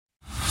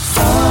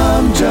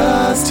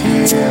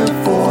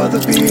the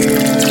beer.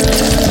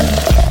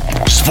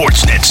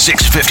 Sportsnet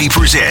 650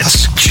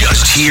 presents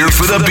Just Here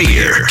for the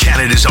Beer,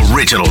 Canada's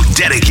original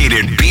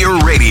dedicated beer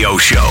radio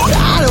show.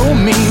 I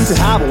don't mean to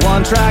have a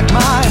one-track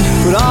mind,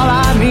 but all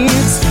I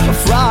need's a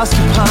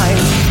frosty pint.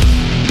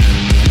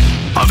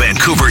 A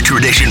Vancouver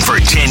tradition for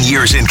 10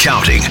 years and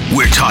counting.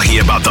 We're talking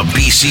about the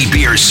BC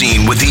beer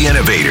scene with the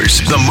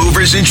innovators, the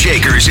movers and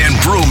shakers, and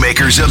brew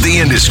makers of the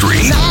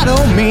industry. And I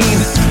don't mean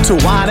to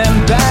whine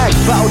and beg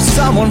about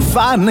someone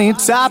finally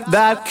tapped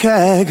that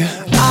keg.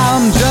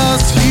 I'm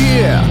just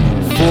here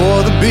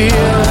for the beer.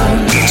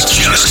 It's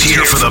Just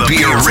Here for the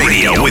Beer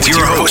Radio with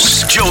your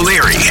hosts, Joe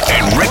Leary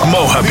and Rick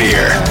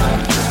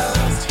Mohabir.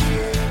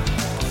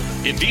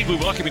 Indeed, we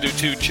welcome you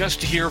to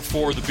Just Here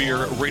for the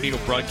Beer radio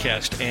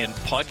broadcast and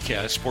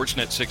podcast,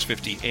 Sportsnet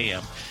 650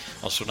 AM,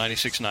 also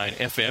 96.9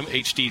 FM,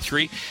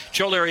 HD3.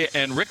 Joe Leary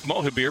and Rick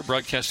Mohabir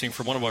broadcasting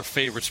from one of our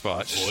favorite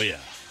spots. Oh, yeah.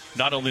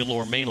 Not only the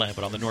Lower Mainland,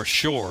 but on the North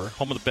Shore,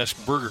 home of the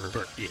best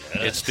burger. Yes.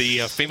 It's the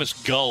famous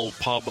Gull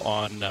Pub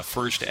on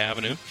First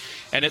Avenue.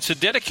 And it's a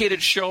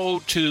dedicated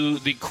show to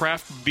the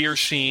craft beer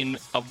scene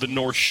of the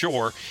North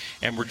Shore.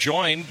 And we're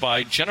joined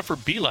by Jennifer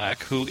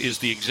Belak, who is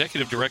the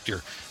Executive Director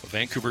of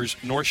Vancouver's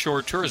North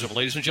Shore Tourism.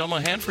 Ladies and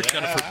gentlemen, a hand for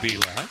Jennifer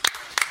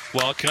Belak.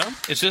 Welcome.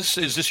 Is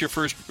this your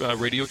first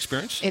radio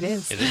experience? It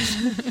is. It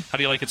is. How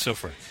do you like it so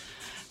far?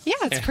 Yeah,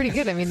 it's pretty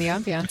good. I mean, the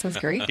ambiance is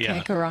great. Yeah.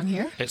 Can't go wrong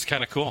here. It's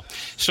kind of cool.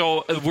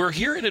 So we're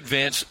here in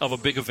advance of a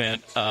big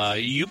event.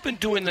 You've been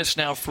doing this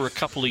now for a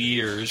couple of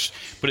years,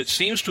 but it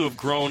seems to have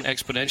grown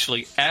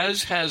exponentially,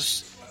 as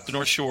has the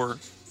North Shore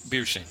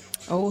beer scene.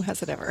 Oh,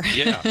 has it ever?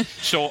 Yeah.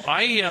 So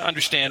I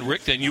understand,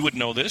 Rick, that you would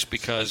know this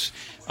because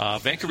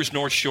Vancouver's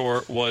North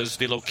Shore was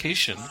the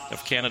location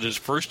of Canada's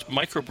first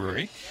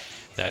microbrewery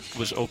that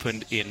was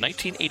opened in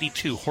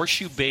 1982,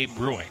 Horseshoe Bay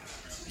Brewing.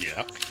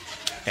 Yeah.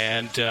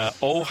 And,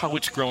 how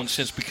it's grown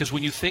since. Because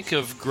when you think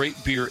of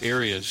great beer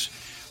areas,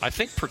 I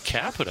think per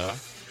capita,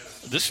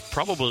 this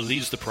probably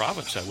leads the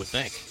province, I would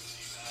think.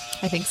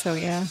 I think so,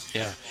 yeah.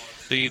 Yeah.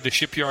 The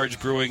Shipyards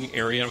Brewing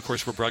area, and of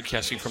course we're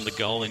broadcasting from the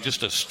Gull, and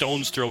just a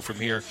stone's throw from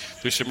here,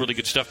 there's some really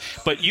good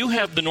stuff. But you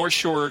have the North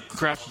Shore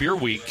Craft Beer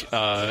Week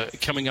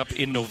coming up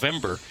in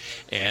November,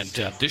 and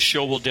this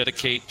show will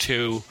dedicate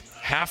to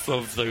half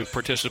of the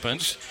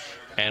participants.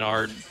 And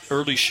our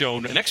early show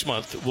next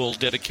month will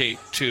dedicate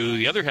to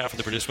the other half of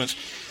the participants.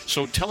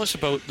 So tell us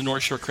about the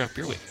North Shore Craft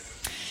Beer Week.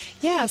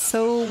 Yeah,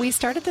 so we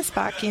started this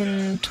back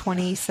in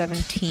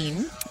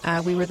 2017.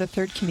 We were the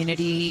third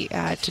community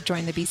to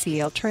join the BC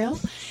Ale Trail.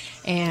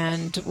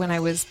 And when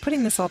I was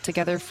putting this all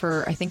together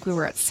I think we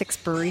were at 6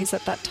 breweries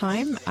at that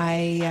time,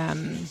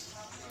 I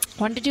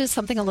wanted to do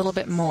something a little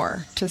bit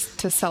more to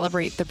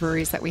celebrate the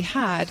breweries that we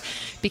had,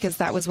 because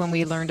that was when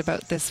we learned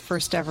about this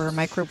first ever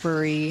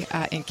microbrewery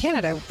in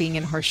Canada being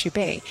in Horseshoe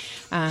Bay.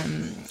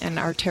 And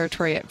our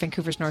territory at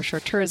Vancouver's North Shore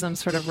Tourism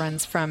sort of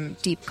runs from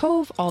Deep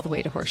Cove all the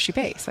way to Horseshoe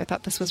Bay. So I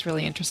thought this was a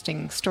really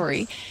interesting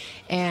story.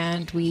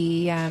 And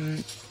we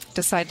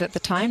decided at the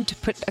time to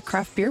put a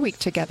craft beer week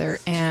together,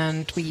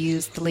 and we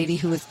used the lady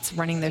who was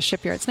running the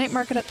Shipyards Night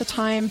Market at the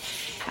time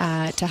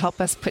to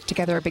help us put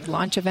together a big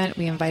launch event.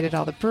 We invited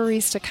all the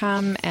breweries to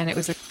come, and it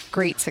was a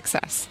great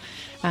success.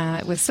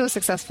 It was so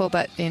successful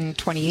that in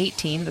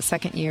 2018, the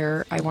second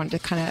year, I wanted to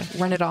kind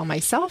of run it all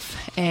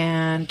myself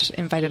and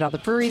invited all the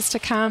breweries to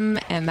come,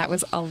 and that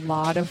was a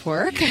lot of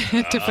work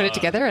to put it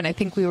together. And I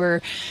think we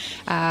were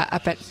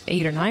up at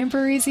 8 or 9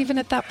 breweries even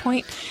at that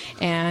point.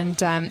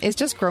 And it's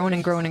just grown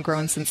and grown and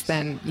grown since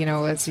then. You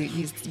know,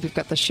 we've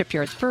got the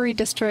Shipyards Brewery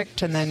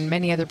District and then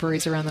many other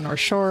breweries around the North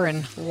Shore,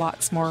 and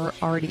lots more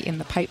already in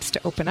the pipes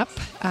to open up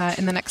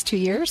in the next 2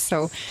 years.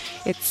 So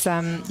it's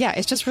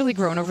just really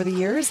grown over the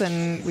years,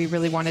 and we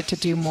really wanted to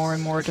do more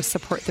and more to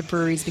support the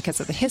breweries because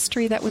of the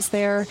history that was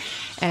there.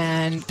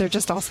 And they're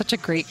just all such a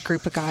great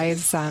group of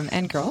guys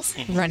and girls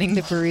running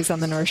the breweries on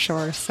the North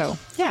Shore. So,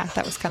 yeah,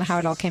 that was kind of how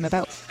it all came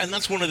about. And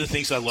that's one of the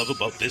things I love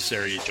about this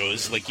area, Joe,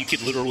 is like you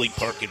could literally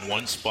park in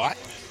one spot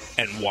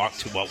and walk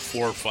to about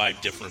 4 or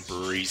 5 different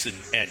breweries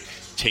and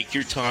take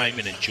your time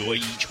and enjoy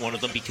each one of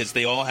them, because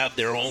they all have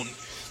their own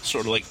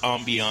sort of like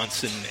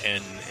ambiance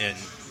and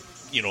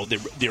you know,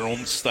 their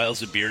own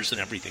styles of beers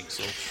and everything.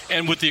 So,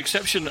 and with the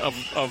exception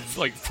of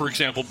like, for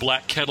example,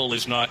 Black Kettle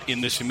is not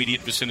in this immediate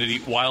vicinity.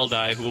 Wild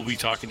Eye, who we'll be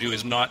talking to,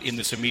 is not in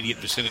this immediate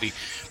vicinity.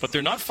 But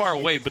they're not far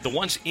away. But the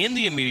ones in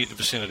the immediate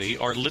vicinity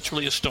are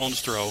literally a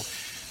stone's throw.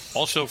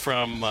 Also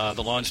from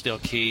the Lonsdale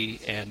Quay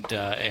and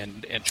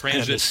Transit.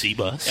 And the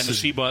C-Bus. And the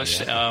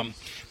C-Bus. Yeah.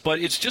 But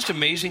it's just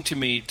amazing to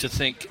me to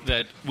think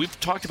that we've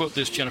talked about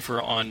this,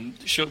 Jennifer, on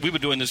show. We've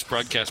been doing this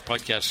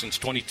podcast since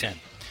 2010.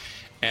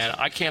 And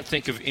I can't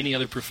think of any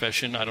other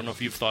profession, I don't know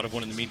if you've thought of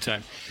one in the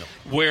meantime,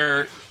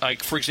 where,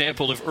 like, for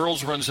example, if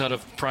Earl's runs out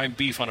of prime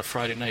beef on a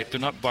Friday night, they're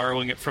not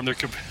borrowing it from their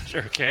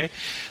competitor, okay?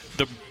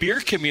 The beer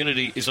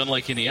community is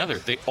unlike any other.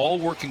 They all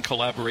work in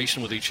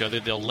collaboration with each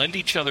other. They'll lend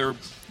each other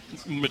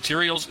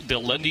materials.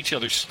 They'll lend each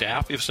other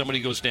staff if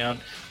somebody goes down.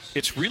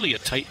 It's really a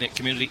tight-knit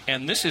community,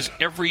 and this is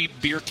every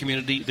beer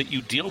community that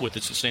you deal with.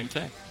 It's the same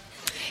thing.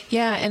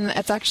 Yeah, and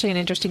that's actually an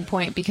interesting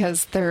point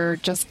because they're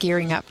just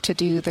gearing up to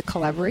do the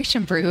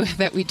collaboration brew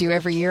that we do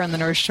every year on the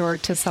North Shore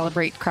to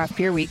celebrate Craft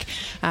Beer Week.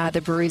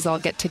 The breweries all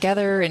get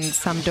together and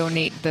some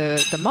donate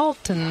the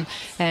malt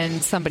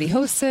and somebody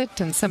hosts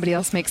it and somebody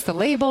else makes the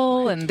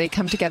label, and they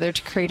come together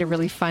to create a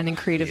really fun and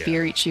creative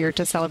beer each year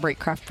to celebrate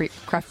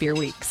Craft Beer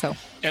Week. So.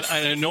 And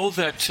I know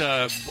that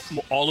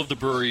all of the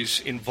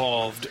breweries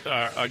involved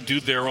do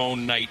their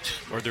own night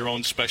or their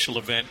own special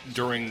event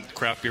during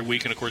Craft Beer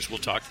Week, and of course we'll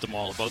talk to them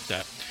all about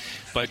that.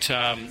 But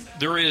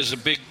there is a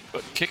big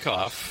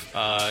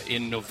kickoff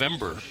in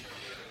November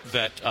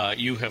that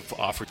you have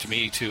offered to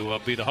me to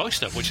be the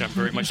host of, which I'm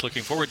very much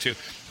looking forward to.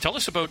 Tell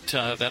us about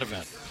that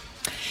event.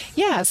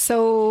 Yeah,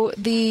 so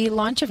the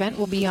launch event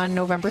will be on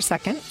November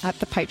 2nd at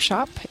the Pipe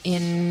Shop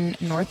in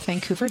North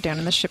Vancouver, down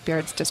in the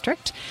Shipyards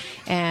District.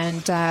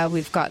 And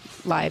we've got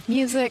live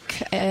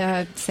music,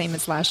 same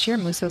as last year,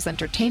 Muso's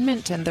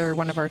Entertainment, and they're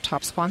one of our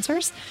top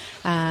sponsors.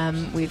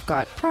 We've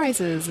got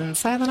prizes and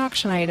silent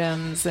auction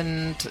items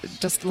and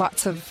just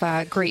lots of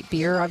great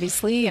beer,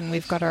 obviously. And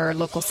we've got our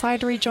local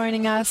cidery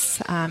joining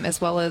us,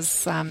 as well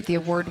as the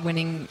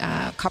award-winning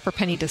Copper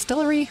Penny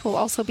Distillery will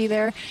also be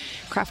there,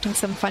 crafting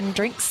some fun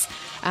drinks.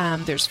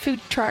 There's food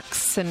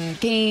trucks and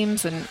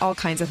games and all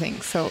kinds of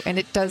things. So, and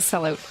it does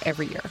sell out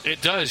every year.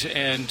 It does.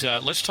 And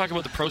let's talk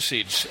about the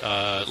proceeds.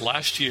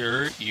 Last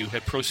year, you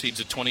had proceeds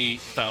of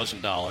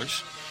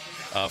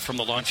 $20,000 from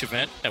the launch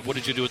event. And what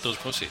did you do with those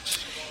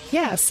proceeds?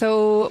 Yeah,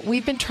 so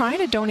we've been trying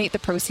to donate the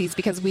proceeds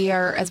because we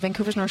are, as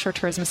Vancouver's North Shore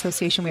Tourism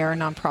Association, we are a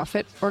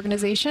nonprofit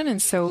organization.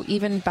 And so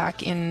even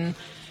back in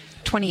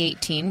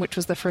 2018, which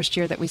was the first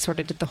year that we sort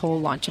of did the whole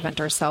launch event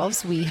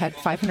ourselves, we had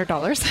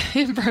 $500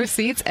 in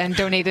proceeds and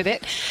donated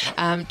it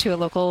to a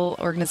local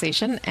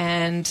organization.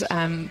 And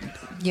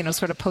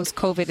sort of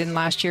post-COVID and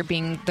last year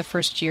being the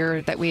first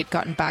year that we had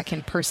gotten back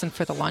in person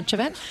for the launch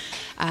event,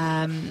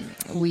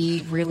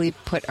 we really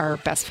put our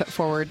best foot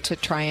forward to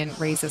try and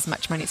raise as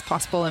much money as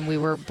possible. And we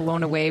were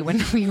blown away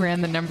when we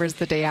ran the numbers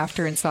the day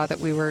after and saw that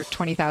we were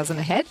 $20,000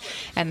 ahead.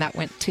 And that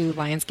went to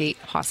Lionsgate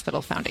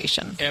Hospital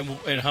Foundation.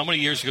 And how many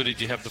years ago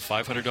did you have the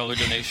 $500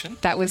 donation?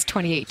 That was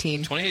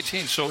 2018.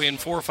 2018. So in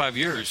 4 or 5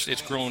 years,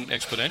 it's grown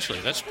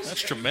exponentially.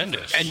 That's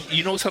tremendous. And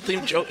you know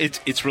something, Joe?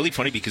 It's really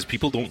funny because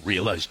people don't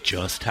realize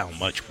just how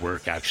much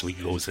work actually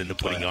goes into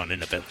putting on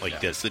an event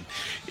like this. And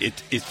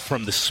it's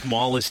from the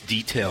smallest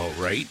detail,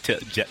 right,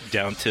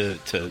 down to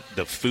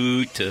the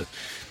food, to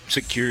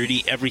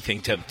security,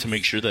 everything to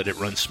make sure that it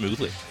runs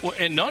smoothly. Well,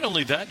 and not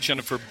only that,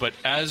 Jennifer, but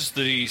as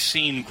the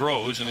scene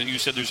grows, and you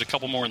said there's a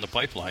couple more in the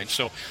pipeline,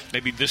 so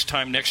maybe this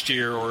time next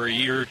year or a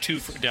year or two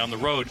down the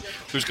road,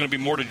 there's going to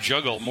be more to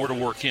juggle, more to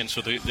work in,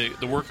 so the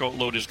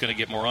workload is going to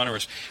get more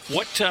onerous.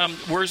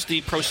 Where's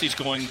the proceeds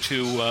going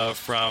to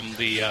from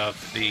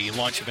the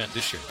launch event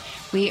this year?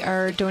 We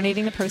are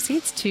donating the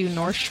proceeds to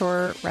North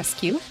Shore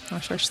Rescue,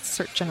 North Shore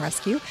Search and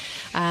Rescue,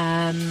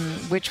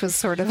 which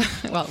was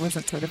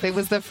it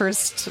was the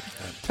first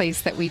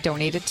place that we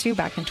donated to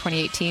back in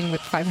 2018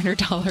 with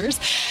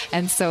 $500.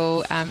 And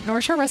so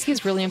North Shore Rescue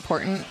is really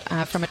important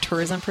from a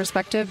tourism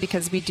perspective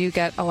because we do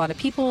get a lot of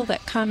people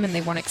that come and they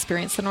want to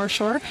experience the North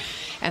Shore.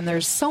 And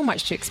there's so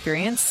much to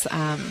experience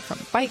from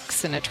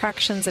bikes and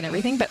attractions and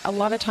everything. But a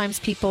lot of times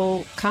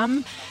people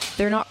come,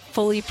 they're not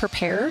fully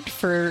prepared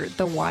for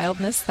the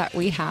wildness that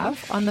we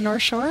have on the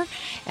North Shore.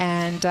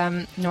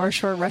 And North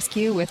Shore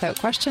Rescue, without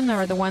question,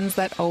 are the ones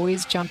that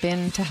always jump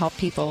in to help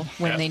people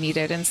when they need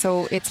it. And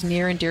so it's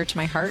near and dear to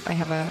my heart. I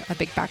have a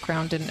big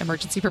background in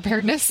emergency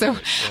preparedness, so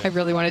I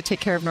really want to take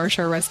care of North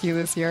Shore Rescue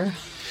this year.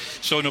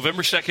 So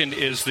November 2nd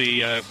is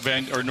the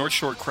North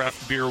Shore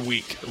Craft Beer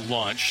Week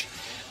launch.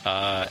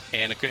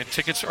 And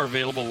tickets are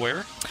available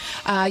where?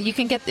 You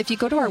can get, if you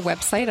go to our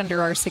website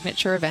under our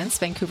signature events,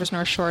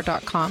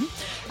 vancouversnorthshore.com,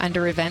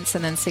 under events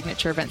and then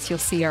signature events, you'll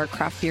see our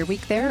Craft Beer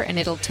Week there, and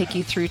it'll take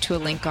you through to a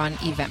link on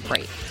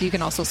Eventbrite. You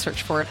can also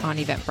search for it on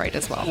Eventbrite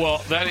as well.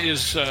 Well, that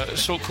is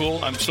so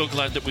cool. I'm so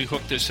glad that we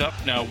hooked this up.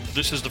 Now,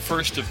 this is the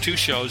first of 2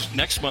 shows.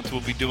 Next month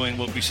we'll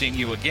be seeing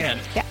you again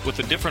with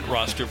a different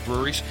roster of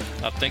breweries.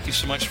 Thank you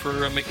so much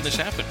for making this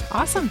happen.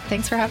 Awesome.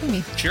 Thanks for having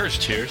me. Cheers.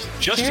 Cheers.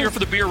 Just Here for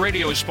the Beer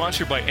Radio is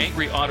sponsored by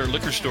Angry Otter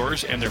Liquor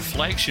Stores and their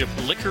flagship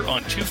Liquor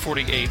on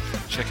 248.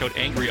 Check out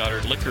Angry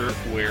Otter Liquor,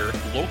 where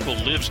local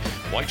lives.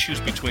 Why choose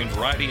between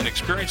variety and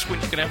experience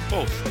when you can have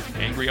both?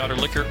 Angry Otter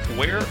Liquor,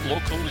 where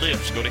local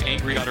lives. Go to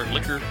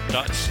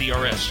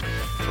angryotterliquor.crs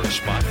for a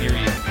spot near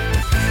you.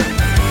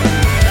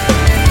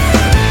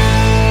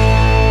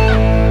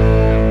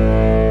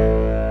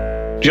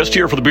 Just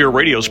Here for the Beer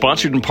Radio,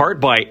 sponsored in part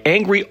by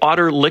Angry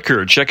Otter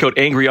Liquor. Check out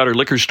Angry Otter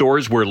Liquor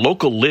Stores, where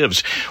local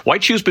lives. Why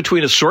choose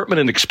between assortment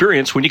and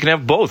experience when you can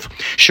have both?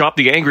 Shop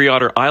the Angry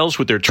Otter aisles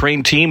with their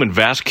trained team and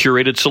vast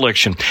curated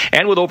selection.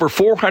 And with over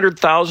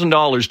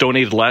 $400,000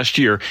 donated last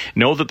year,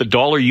 know that the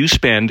dollar you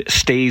spend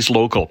stays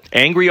local.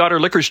 Angry Otter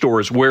Liquor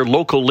Stores, where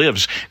local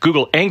lives.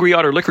 Google Angry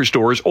Otter Liquor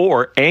Stores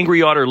or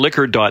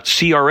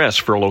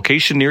angryotterliquor.crs for a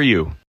location near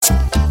you.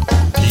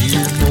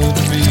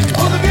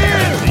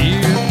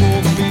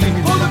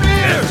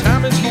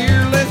 Time is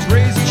here, let's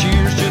raise a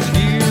cheers, just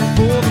here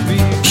for the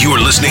beer.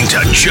 listening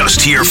to Just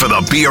Here for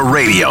the Beer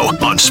Radio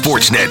on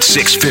Sportsnet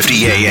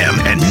 650 AM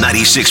and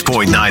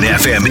 96.9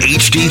 FM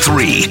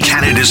HD3,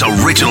 Canada's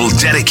original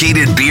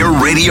dedicated beer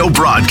radio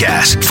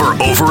broadcast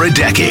for over a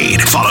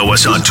decade. Follow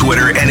us on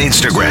Twitter and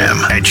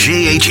Instagram at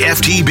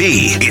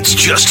JHFTB. It's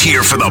Just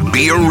Here for the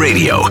Beer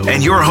Radio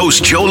and your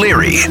hosts Joe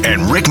Leary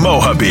and Rick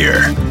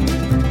Mohabir.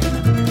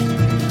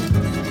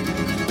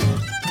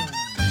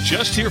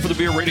 Just Here for the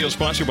Beer Radio,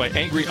 sponsored by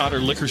Angry Otter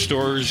Liquor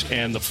Stores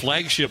and the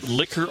flagship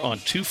liquor on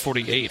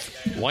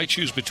 248th. Why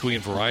choose between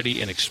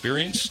variety and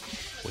experience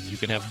when you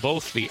can have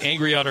both? The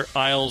Angry Otter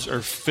aisles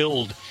are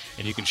filled,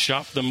 and you can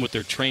shop them with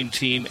their trained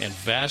team and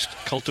vast,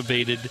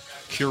 cultivated,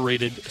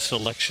 curated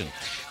selection.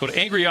 Go to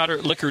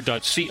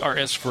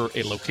angryotterliquor.crs for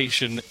a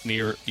location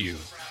near you.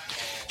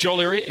 Joe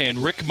Leary and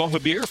Rick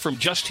Mohabir from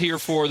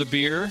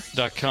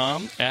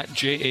JustHereForTheBeer.com at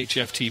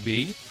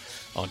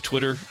JHFTB on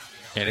Twitter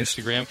and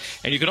Instagram.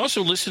 And you can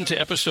also listen to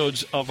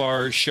episodes of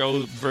our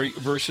show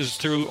versus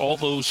through all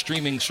those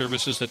streaming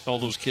services that all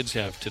those kids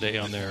have today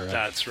on their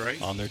That's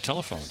right. on their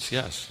telephones.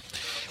 Yes.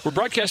 We're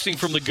broadcasting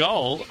from the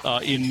Gull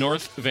in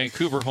North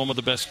Vancouver, home of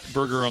the best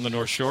burger on the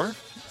North Shore.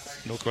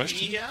 No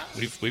question. Yeah.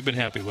 We've been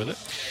happy with it.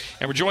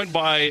 And we're joined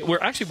by, we're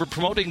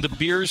promoting the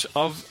beers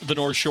of the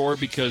North Shore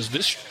because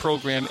this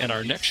program and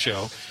our next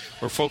show,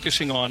 we're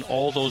focusing on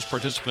all those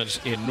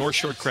participants in North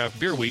Shore Craft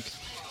Beer Week.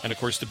 And, of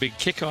course, the big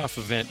kickoff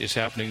event is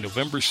happening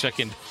November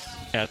 2nd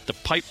at the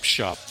Pipe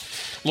Shop.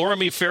 Laura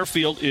Mee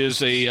Fairfield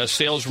is a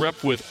sales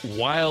rep with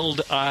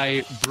Wild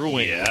Eye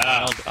Brewing. Yeah.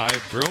 Wild Eye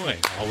Brewing.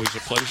 Always a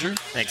pleasure.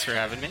 Thanks for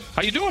having me.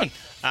 How you doing?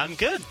 I'm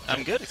good.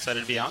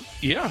 Excited to be on.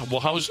 Yeah. Well,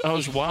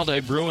 how's Wild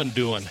Eye Brewing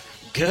doing?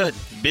 Good.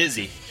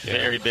 Busy. Yeah.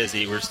 Very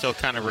busy. We're still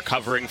kind of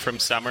recovering from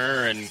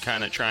summer and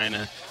kind of trying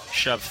to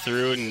shove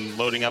through and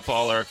loading up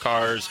all our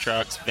cars,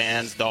 trucks,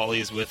 vans,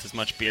 dollies with as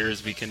much beer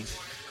as we can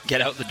get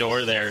out the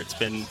door there. It's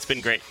been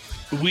great.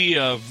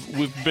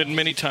 We've been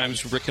many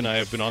times. Rick and I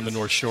have been on the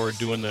North Shore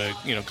doing the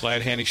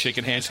glad handing,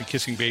 shaking hands, and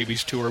kissing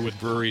babies tour with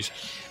breweries.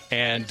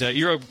 And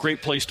you're a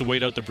great place to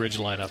wait out the bridge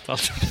lineup.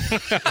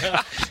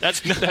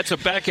 That's a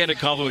backhanded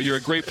compliment. You're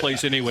a great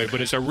place anyway, but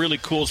it's a really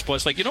cool spot.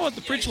 It's like, you know what,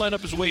 the bridge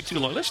lineup is way too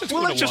long. Let's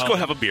just go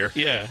have a beer.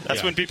 Yeah,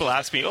 that's when people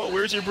ask me, "Oh,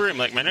 where's your brewery?" I'm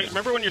like,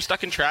 "Remember when you're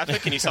stuck in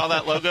traffic and you saw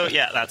that logo?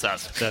 Yeah, that's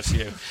us. That's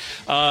you."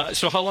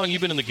 So how long have you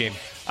been in the game?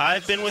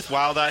 I've been with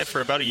Wild Eye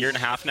for about a year and a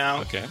half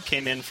now. Okay.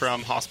 Came in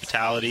from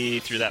hospitality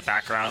through that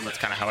background. That's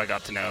kind of how I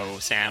got to know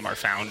Sam, our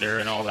founder,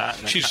 and all that.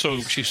 And She's so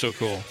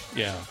cool.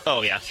 Yeah.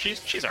 Oh yeah,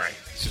 she's all right.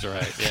 She's all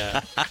right. Yeah.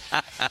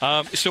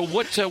 So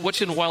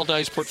what's in Wild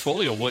Eye's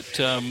portfolio? What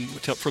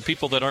for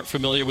people that aren't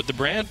familiar with the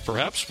brand,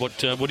 perhaps? What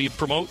do you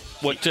promote?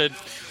 What do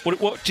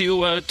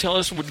you tell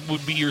us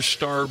would be your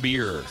star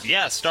beer?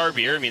 Yeah, star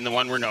beer. I mean, the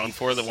one we're known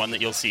for, the one that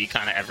you'll see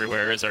kind of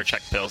everywhere, is our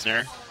Czech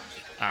Pilsner.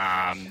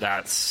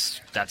 That's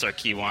our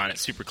key one. It's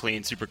super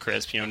clean, super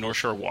crisp. North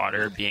Shore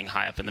water, being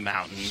high up in the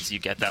mountains, you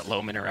get that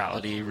low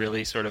minerality.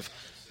 Really sort of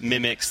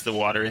mimics the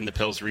water in the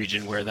Pils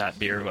region where that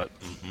beer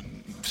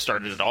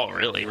started it all,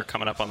 really. We're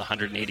coming up on the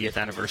 180th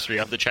anniversary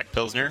of the Czech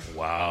Pilsner.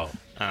 Wow.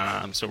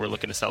 So we're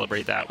looking to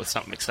celebrate that with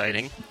something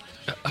exciting.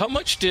 How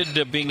much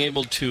did being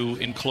able to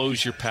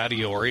enclose your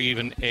patio or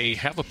even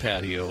have a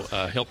patio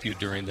help you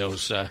during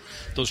those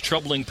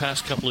troubling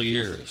past couple of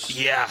years?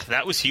 Yeah,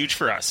 that was huge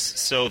for us.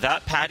 So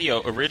that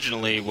patio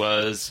originally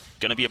was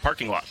going to be a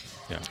parking lot.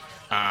 Yeah.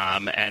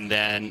 And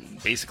then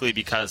basically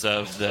because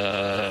of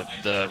the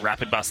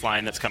rapid bus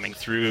line that's coming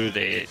through,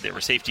 there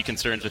were safety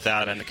concerns with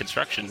that and the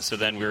construction. So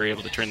then we were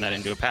able to turn that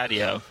into a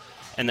patio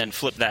and then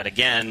flip that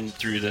again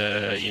through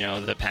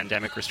the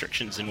pandemic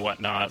restrictions and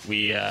whatnot.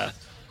 We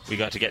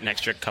got to get an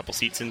extra couple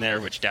seats in there,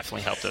 which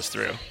definitely helped us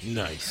through.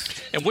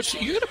 Nice. And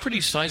you got a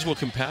pretty sizable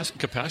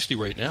capacity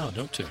right now,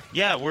 don't you?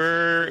 Yeah,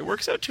 it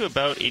works out to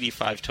about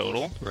 85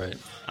 total. Right.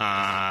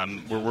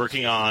 We're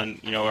working on,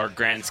 our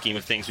grand scheme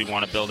of things. We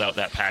want to build out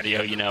that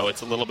patio.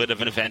 It's a little bit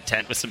of an event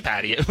tent with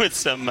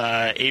some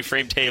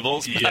A-frame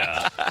tables.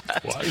 Yeah.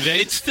 Well,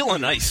 it's still a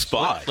nice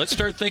spot. Let's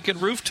start thinking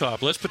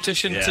rooftop. Let's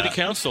petition City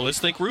Council. Let's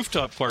think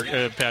rooftop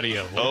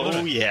patio.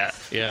 Oh, yeah.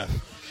 Yeah.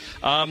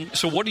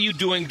 So what are you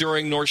doing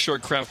during North Shore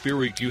Craft Beer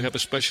Week? Do you have a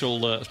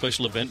special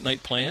event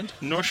night planned?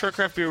 North Shore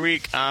Craft Beer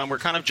Week, we're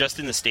kind of just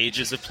in the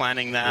stages of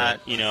planning that,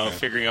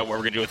 figuring out what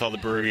we're going to do with all the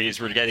breweries.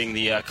 We're getting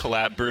the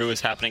collab brew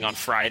is happening on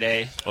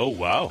Friday. Oh,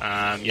 wow.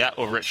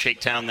 Over at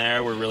Shaketown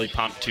there. We're really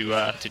pumped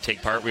to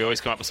take part. We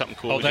always come up with something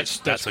cool. Oh, that's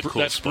a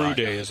cool spot.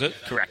 Brew Day, is it?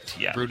 Correct,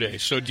 yeah. Brew Day.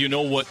 So do you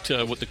know what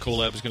the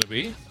collab is going to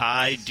be?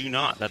 I do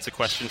not. That's a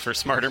question for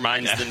smarter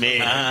minds than me.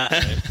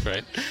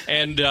 Right.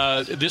 And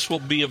this will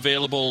be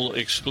available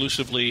exclusively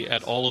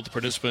at all of the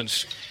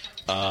participants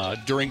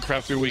during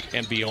Craft Beer Week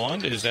and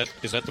beyond. Is that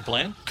the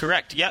plan?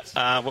 Correct. Yep.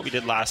 What we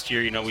did last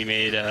year, we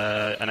made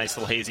a nice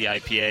little hazy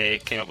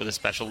IPA, came up with a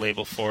special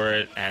label for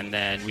it, and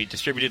then we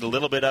distributed a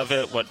little bit of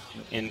it,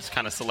 in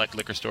kind of select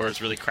liquor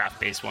stores, really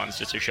craft-based ones,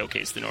 just to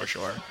showcase the North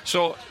Shore.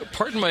 So,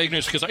 pardon my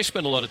ignorance, because I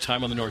spend a lot of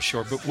time on the North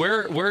Shore, but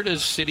where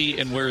does city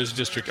and where is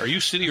district? Are you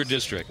city or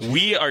district?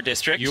 We are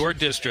district. You are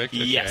district.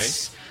 Okay.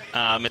 Yes.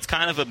 It's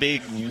kind of a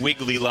big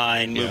wiggly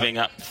line moving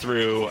up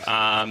through.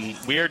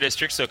 We are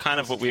district, so kind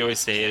of what we always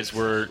say is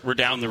we're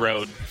down the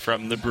road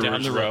from the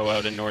Brewers Row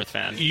out in North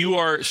Van.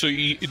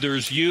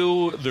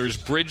 There's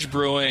Bridge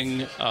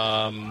Brewing.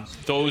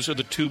 Those are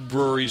the two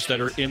breweries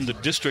that are in the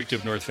district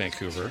of North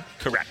Vancouver.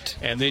 Correct.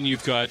 And then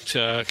you've got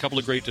a couple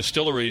of great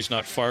distilleries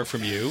not far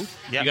from you.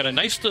 Yep. You got a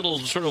nice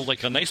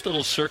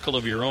little circle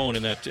of your own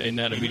in that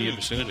immediate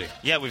vicinity.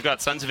 Yeah, we've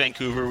got Sons of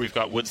Vancouver. We've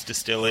got Woods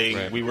Distilling.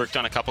 Right. We worked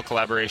on a couple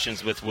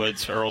collaborations with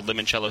Woods, our old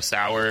limoncello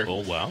sour.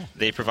 Oh, wow.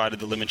 They provided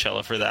the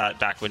limoncello for that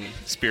back when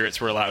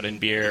spirits were allowed in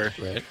beer.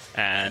 Right.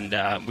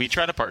 And we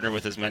try to partner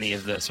with as many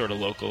of the sort of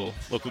local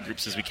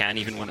groups as we can,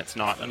 even when it's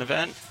not an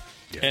event.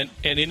 Yeah.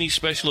 And any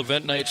special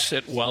event nights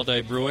at Wild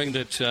Eye Brewing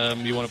that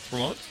you want to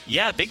promote?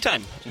 Yeah, big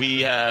time.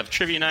 We have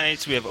trivia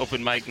nights. We have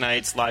open mic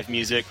nights, live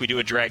music. We do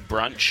a drag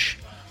brunch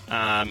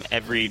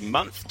every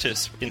month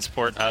in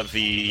support of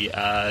the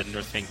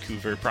North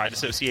Vancouver Pride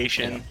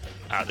Association.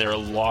 They're a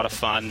lot of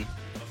fun.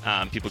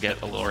 People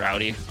get a little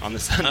rowdy on the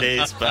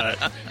Sundays, but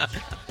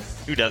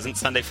who doesn't?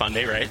 Sunday fun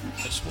day, right?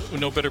 There's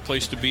no better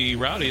place to be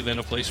rowdy than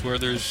a place where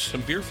there's some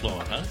beer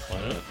flowing, huh?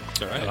 Why not?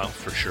 It's all right. Well,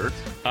 for sure.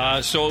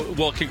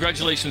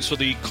 Congratulations. So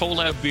the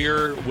collab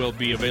beer will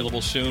be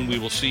available soon. We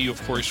will see you,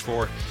 of course,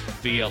 for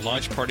the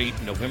launch party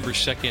November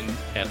 2nd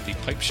at the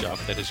Pipe Shop.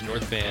 That is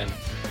North Van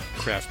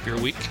Craft Beer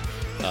Week.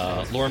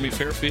 Laramie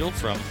Fairfield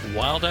from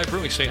Wild Eye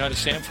Brewing. Say hi to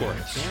Sam for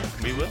us. Yeah,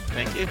 we will.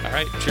 Thank you. All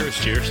right. Cheers.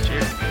 Cheers.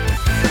 Cheers.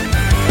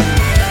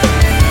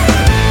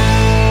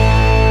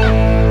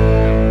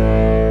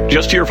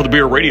 Just Here for the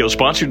Beer Radio,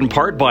 sponsored in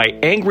part by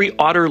Angry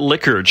Otter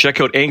Liquor.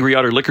 Check out Angry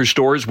Otter Liquor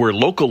stores where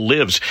local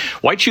lives.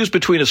 Why choose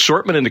between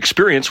assortment and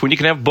experience when you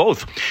can have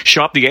both?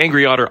 Shop the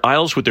Angry Otter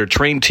aisles with their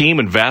trained team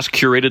and vast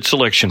curated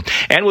selection.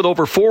 And with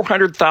over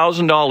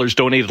 $400,000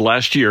 donated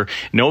last year,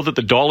 know that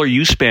the dollar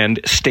you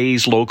spend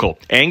stays local.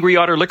 Angry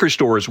Otter Liquor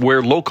stores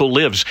where local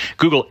lives.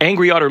 Google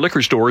Angry Otter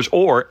Liquor stores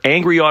or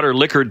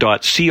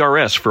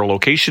angryotterliquor.crs for a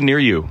location near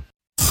you.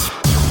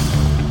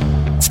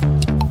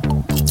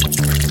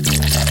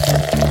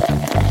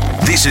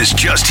 This is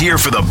Just Here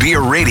for the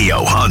Beer Radio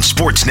on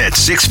Sportsnet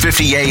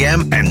 650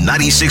 AM and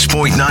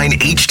 96.9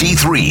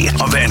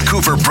 HD3, a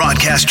Vancouver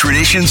broadcast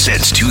tradition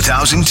since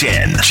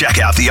 2010. Check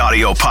out the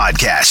audio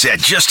podcasts at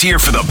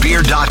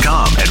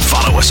justhereforthebeer.com and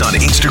follow us on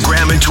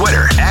Instagram and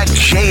Twitter at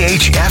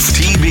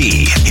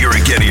JHFTB. Here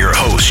again are your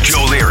hosts,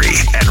 Joe Leary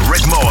and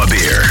Rick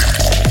Moabeer.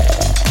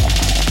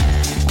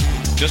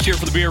 Just Here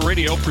for the Beer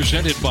Radio,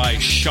 presented by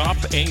Shop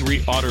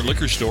Angry Otter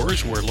Liquor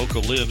Stores, where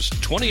local lives.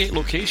 28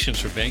 locations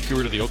from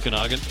Vancouver to the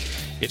Okanagan.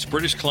 It's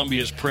British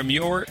Columbia's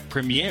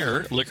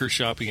premier liquor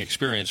shopping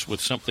experience with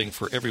something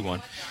for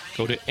everyone.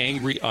 Go to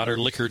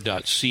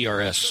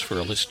angryotterliquor.crs for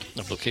a list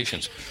of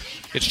locations.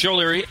 It's Joe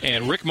Leary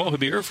and Rick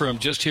Moabeer from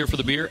Just Here for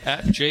the Beer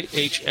at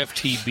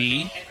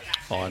JHFTB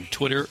on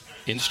Twitter,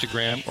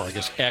 Instagram, or I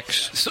guess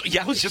X. So,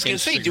 yeah, I was just going to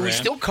say, do we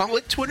still call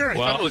it Twitter? I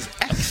thought it was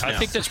X now. I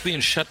think that's being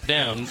shut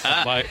down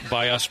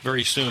by us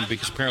very soon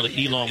because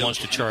apparently Elon wants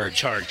to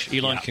charge.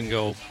 Elon can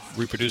go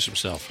reproduce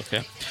himself,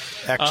 okay?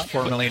 X,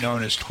 formerly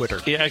known as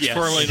Twitter. Yeah, X,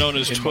 formerly known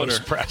as in Twitter.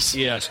 Most press.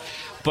 Yes.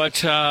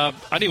 But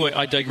anyway,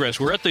 I digress.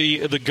 We're at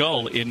the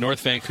Gull in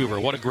North Vancouver.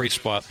 What a great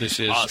spot this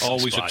is. Awesome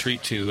Always spot. a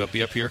treat to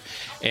be up here.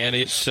 And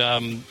it's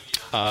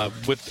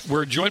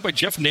we're joined by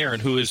Jeff Nairn,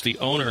 who is the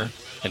owner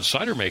and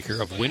cider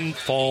maker of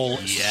Windfall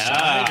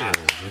Cider.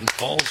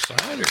 Windfall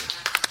Cider.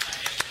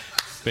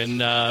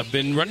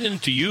 Been running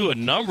into you a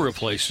number of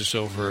places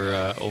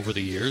over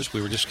the years.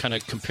 We were just kind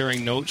of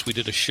comparing notes. We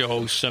did a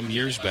show some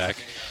years back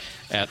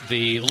at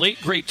the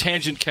late great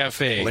Tangent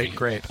Cafe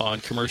on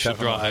Commercial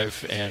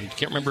Drive, and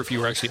can't remember if you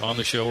were actually on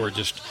the show or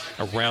just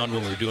around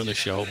when we were doing the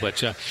show. But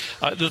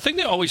the thing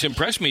that always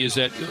impressed me is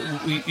that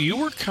you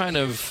were kind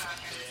of,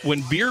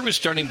 when beer was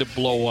starting to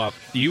blow up,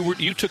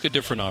 you took a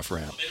different off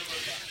ramp.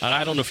 And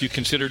I don't know if you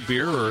considered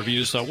beer or if you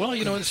just thought, well,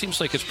 it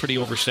seems like it's pretty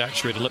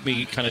oversaturated. Let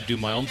me kind of do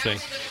my own thing.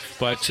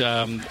 But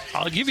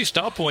I'll give you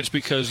style points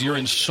because you're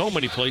in so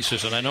many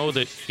places, and I know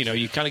that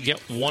you kind of get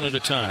one at a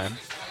time.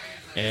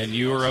 And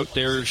you are out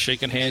there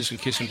shaking hands and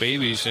kissing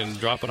babies and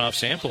dropping off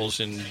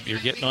samples, and you're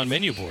getting on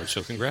menu boards.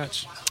 So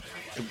congrats.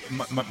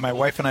 My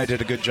wife and I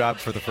did a good job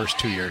for the first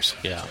 2 years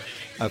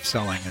of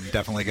selling, and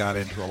definitely got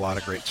into a lot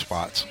of great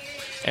spots.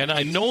 And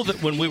I know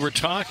that when we were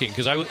talking,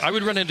 because I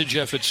would run into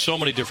Jeff at so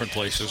many different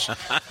places,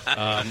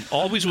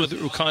 always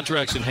with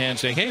contracts in hand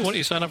saying, hey, why don't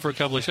you sign up for a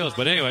couple of shows?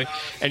 But anyway,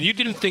 and you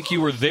didn't think you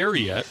were there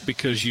yet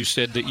because you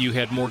said that you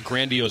had more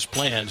grandiose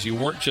plans. You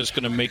weren't just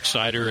going to make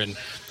cider and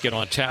get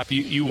on tap.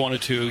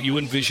 You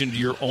envisioned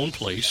your own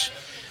place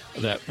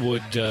that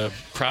would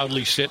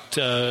proudly sit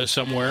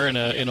somewhere in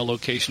a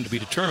location to be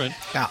determined.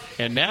 Yeah.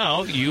 And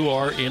now you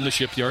are in the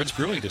Shipyards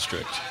Brewing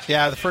District.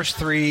 Yeah, the first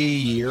 3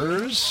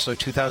 years, so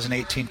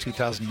 2018,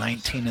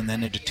 2019, and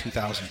then into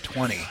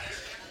 2020,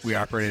 we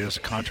operated as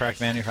a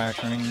contract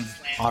manufacturing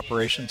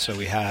operation, so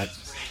we had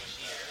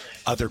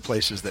other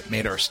places that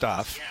made our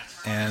stuff,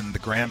 and the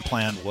grand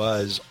plan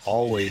was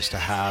always to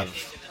have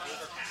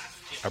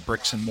a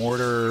bricks and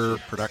mortar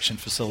production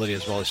facility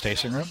as well as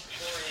tasting room.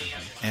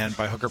 and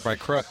by hook or by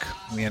crook,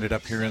 we ended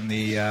up here in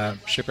the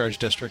Shipyards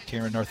District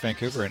here in North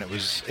Vancouver, and it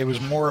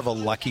was more of a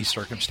lucky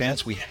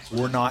circumstance. We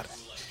were not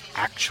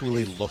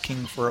actually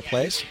looking for a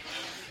place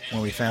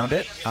when we found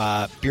it.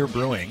 Beer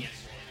Brewing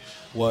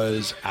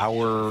was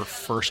our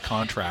first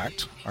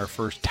contract, our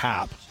first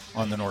tap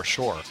on the North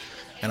Shore,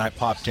 and I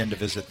popped in to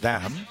visit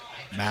them,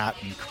 Matt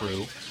and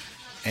crew,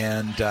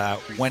 and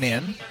went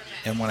in.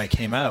 And when I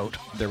came out,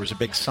 there was a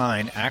big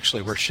sign,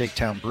 actually where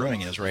Shakedown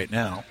Brewing is right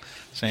now,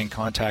 saying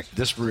contact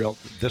this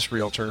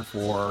realtor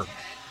for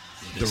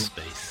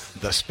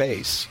the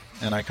space.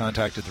 And I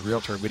contacted the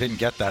realtor. We didn't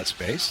get that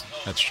space.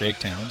 That's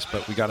Shakedown's,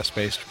 but we got a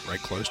space right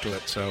close to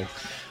it. So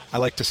I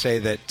like to say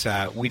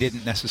that we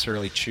didn't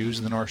necessarily choose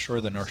the North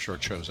Shore. The North Shore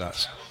chose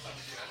us.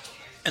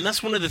 And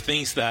that's one of the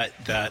things that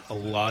a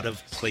lot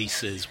of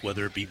places,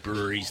 whether it be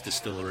breweries,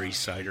 distilleries,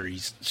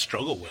 cideries,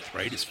 struggle with,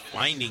 right? Is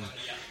finding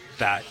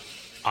that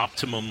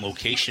optimum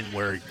location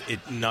where it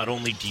not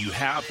only do you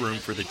have room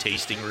for the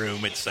tasting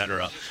room,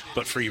 etc.,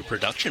 but for your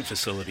production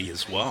facility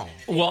as well.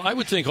 Well, I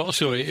would think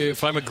also,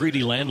 if I'm a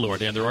greedy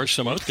landlord, and there are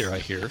some out there, I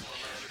hear,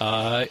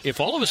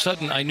 if all of a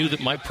sudden I knew that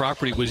my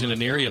property was in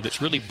an area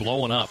that's really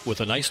blowing up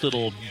with a nice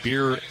little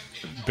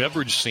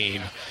beverage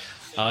scene,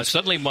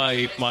 suddenly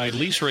my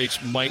lease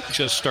rates might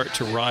just start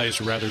to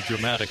rise rather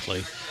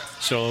dramatically.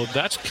 So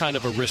that's kind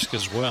of a risk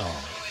as well.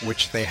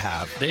 Which they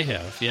have. They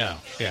have, yeah.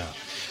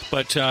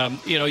 But,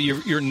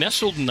 you're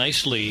nestled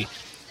nicely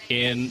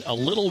in a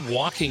little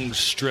walking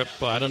strip.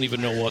 I don't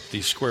even know what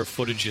the square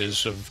footage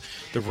is of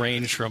the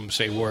range from,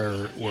 say,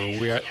 where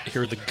we're at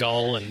here, the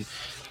Gull and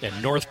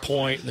North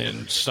Point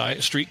and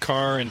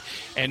Streetcar.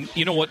 And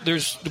you know what?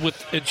 There's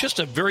with just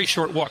a very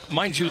short walk.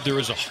 Mind you, there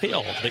is a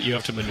hill that you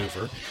have to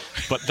maneuver.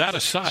 But that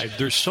aside,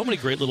 there's so many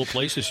great little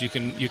places you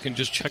can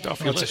just check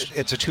off your list.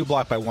 It's a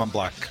 2-block by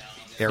 1-block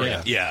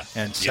area. Yeah.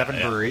 And 7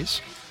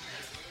 breweries.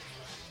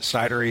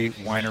 Cidery,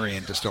 winery,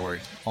 and distillery,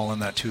 all in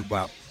that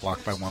 2-block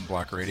by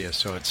 1-block radius.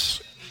 So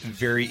it's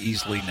very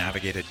easily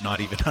navigated,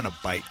 not even on a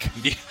bike.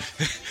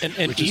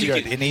 and which is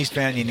good. In East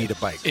Van, you need a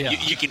bike. Yeah.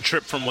 You can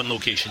trip from one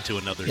location to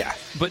another. Yeah.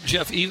 But,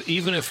 Jeff,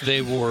 even if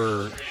they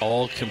were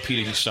all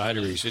competing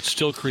cideries, it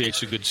still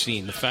creates a good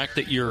scene. The fact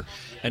that you're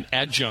an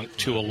adjunct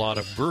to a lot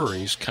of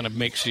breweries kind of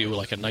makes you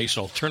like a nice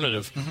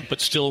alternative,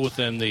 but still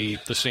within the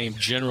same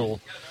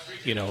general,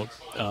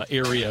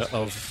 area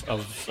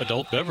of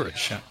adult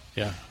beverage.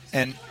 Yeah.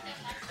 And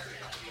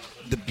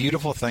the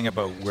beautiful thing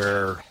about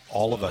where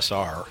all of us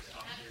are,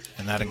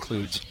 and that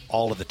includes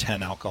all of the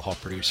 10 alcohol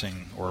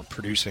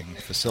producing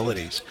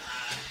facilities,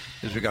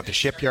 is we've got the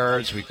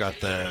shipyards, we've got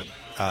the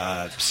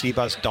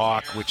Seabus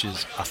dock, which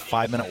is a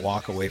 5-minute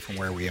walk away from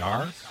where we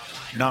are.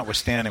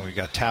 Notwithstanding, we've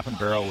got Tap and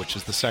Barrel, which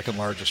is the second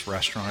largest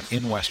restaurant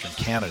in Western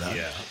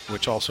Canada,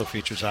 which also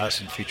features us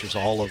and features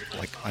all of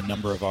a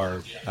number of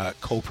our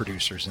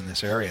co-producers in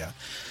this area.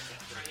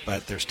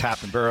 But there's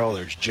Tap and Barrel,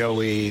 there's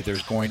Joey,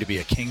 there's going to be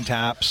a King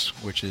Taps,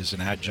 which is an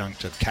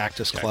adjunct of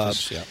Cactus Club,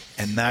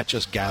 and that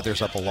just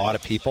gathers up a lot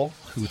of people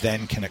who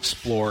then can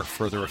explore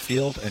further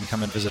afield and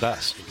come and visit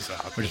us,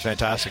 which is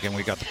fantastic. And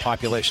we've got the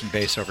population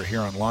base over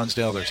here on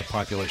Lonsdale, there's a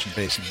population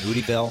base in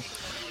Moodyville,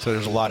 so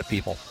there's a lot of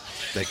people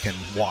that can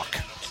walk.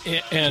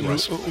 And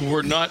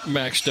we're not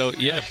maxed out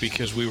yet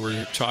because we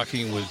were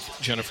talking with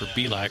Jennifer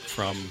Belak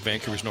from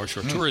Vancouver's North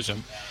Shore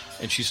Tourism,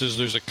 and she says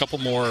there's a couple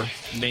more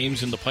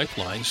names in the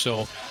pipeline.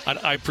 So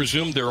I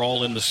presume they're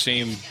all in the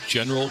same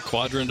general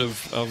quadrant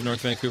of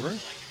North Vancouver?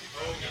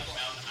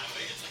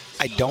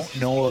 I don't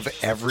know of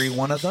every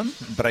one of them,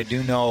 but I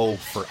do know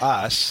for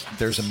us,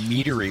 there's a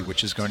meadery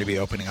which is going to be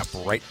opening up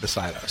right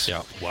beside us.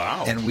 Yeah.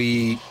 Wow. And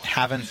we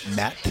haven't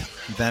met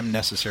them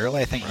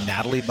necessarily. I think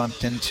Natalie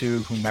bumped into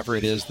whomever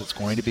it is that's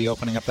going to be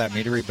opening up that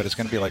meadery, but it's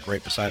going to be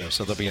right beside us.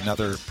 So there'll be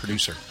another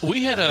producer in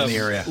the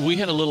area. We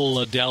had a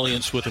little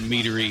dalliance with a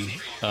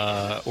meadery,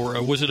 or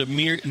was it a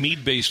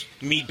mead-based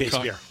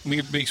beer?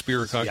 Mead-based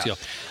beer or cocktail.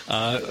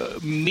 Yeah.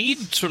 Mead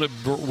sort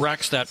of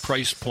racks that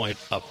price point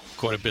up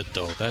quite a bit,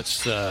 though.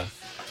 That's an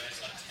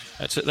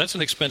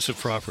expensive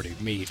property,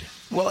 mead.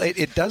 Well,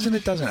 it does and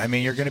it doesn't. I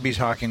mean, you're going to be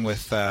talking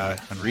with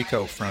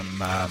Enrico from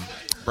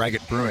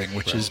Braggot Brewing,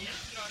 which is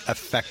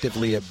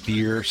effectively a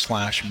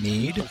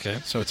beer/mead. Okay.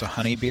 So it's a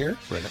honey beer.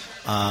 Right.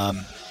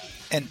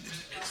 And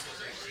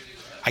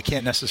I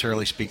can't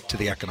necessarily speak to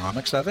the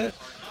economics of it,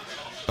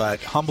 but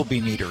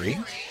Humblebee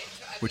Meadery,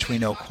 which we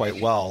know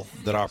quite well,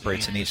 that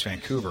operates in East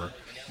Vancouver,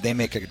 they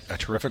make a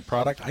terrific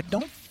product. I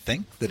don't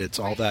think that it's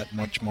all that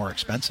much more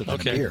expensive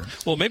than a beer.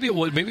 Well, maybe it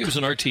was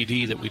an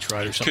RTD that we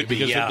tried or something,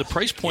 because the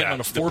price point on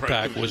a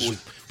 4-pack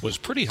was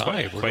pretty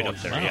high. Quite up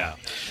there,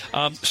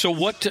 So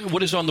what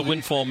is on the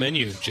Windfall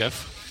menu,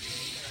 Jeff?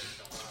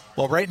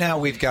 Well, right now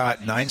we've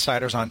got 9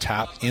 ciders on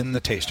tap in the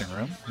tasting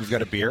room. We've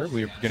got a beer.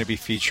 We're going to be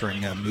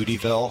featuring a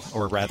Moodyville,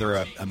 or rather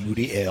a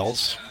Moody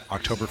Ales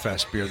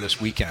Oktoberfest beer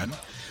this weekend.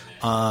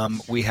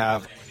 We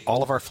have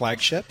all of our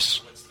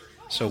flagships.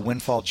 So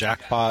Windfall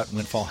Jackpot,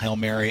 Windfall Hail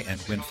Mary,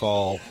 and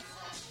Windfall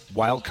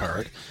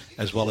Wildcard,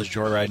 as well as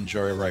Joyride and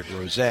Joyride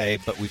Rosé.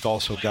 But we've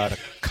also got a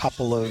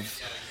couple of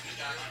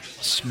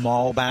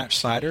small batch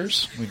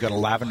ciders. We've got a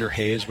lavender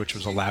haze, which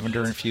was a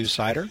lavender infused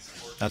cider.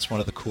 That's one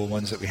of the cool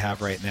ones that we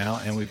have right now.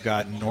 And we've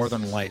got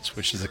Northern Lights,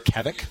 which is a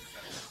Kevik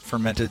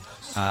fermented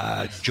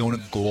Jonah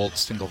Gold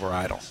single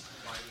varietal.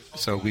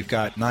 So we've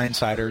got 9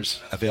 ciders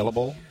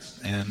available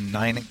and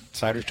 9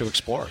 ciders to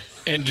explore.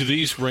 And do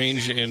these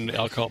range in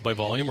alcohol by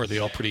volume, or are they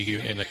all pretty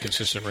in a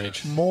consistent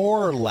range?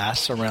 More or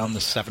less around the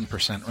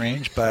 7%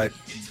 range, but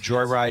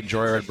Joyride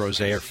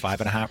Rosé are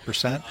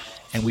 5.5%.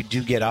 And we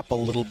do get up a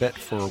little bit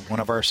for one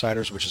of our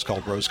ciders, which is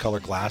called Rose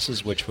Colored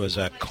Glasses, which was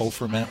a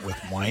co-ferment with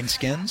wine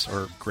skins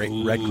or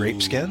red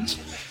grape skins.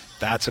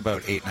 That's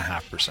about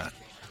 8.5%.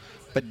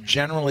 But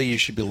generally, you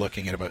should be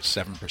looking at about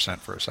 7%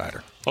 for a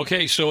cider.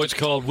 Okay, so it's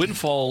called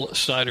Windfall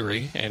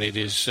Cidery, and it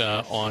is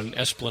on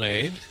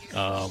Esplanade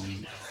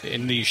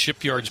in the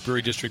Shipyards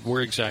Brewery District.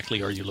 Where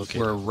exactly are you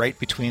located? We're right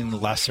between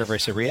La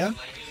Cerveceria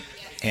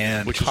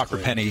and Copper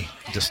Penny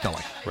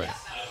Distilling. Right.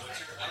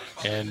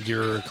 And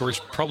you're, of course,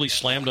 probably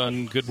slammed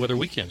on good weather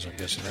weekends, I'm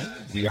guessing, right?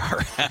 We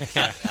are.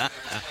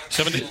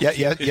 7 days?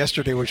 Yeah,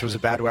 yesterday, which was a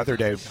bad weather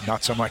day,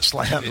 not so much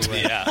slammed.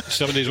 Yeah.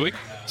 7 days a week?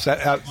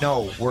 So,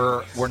 no,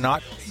 we're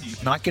not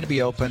going to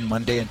be open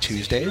Monday and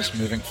Tuesdays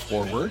moving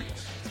forward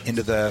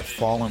into the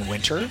fall and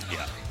winter.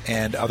 Yeah.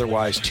 And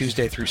otherwise,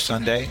 Tuesday through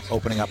Sunday,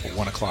 opening up at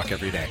 1 o'clock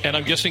every day. And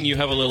I'm guessing you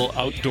have a little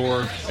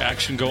outdoor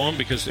action going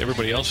because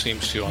everybody else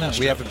seems to. No,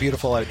 we have a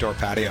beautiful outdoor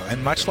patio.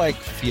 And much like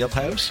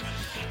Fieldhouse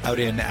out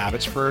in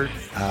Abbotsford,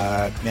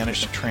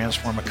 managed to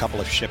transform a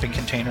couple of shipping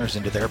containers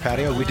into their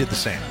patio, we did the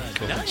same.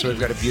 Cool. So we've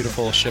got a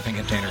beautiful shipping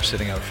container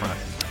sitting out front.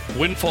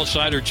 Windfall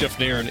Cider, Jeff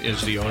Nairn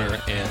is the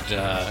owner and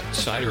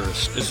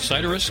ciderist. Is it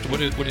ciderist?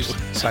 What is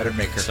Cider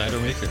maker.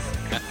 Cider maker.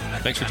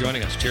 Thanks for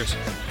joining us. Cheers.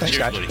 Thanks,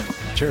 guys. Buddy.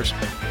 Cheers.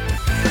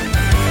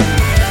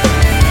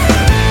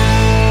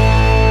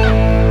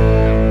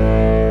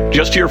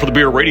 Just Here for the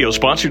Beer Radio,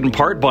 sponsored in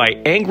part by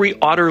Angry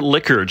Otter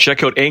Liquor.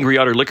 Check out Angry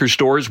Otter Liquor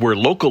stores where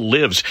local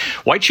lives.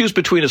 Why choose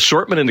between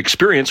assortment and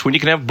experience when you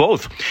can have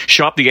both?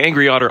 Shop the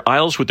Angry Otter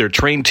aisles with their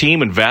trained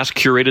team and vast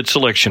curated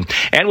selection.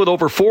 And with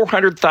over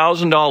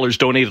 $400,000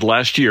 donated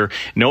last year,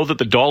 know that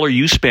the dollar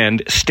you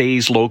spend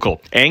stays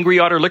local. Angry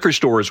Otter Liquor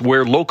stores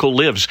where local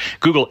lives.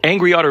 Google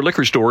Angry Otter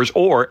Liquor stores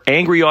or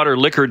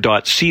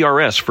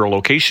angryotterliquor.crs for a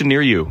location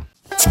near you.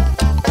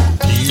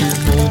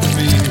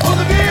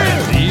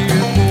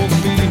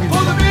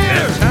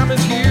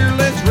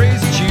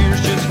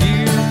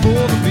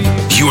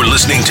 You're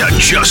listening to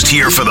Just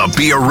Here for the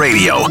Beer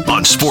Radio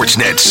on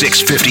Sportsnet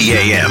 650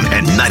 AM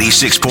and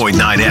 96.9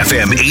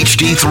 FM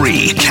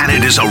HD3,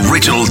 Canada's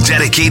original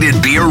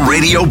dedicated beer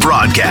radio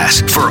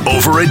broadcast for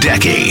over a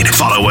decade.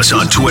 Follow us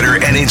on Twitter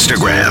and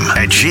Instagram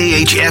at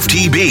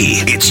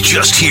JHFTB. It's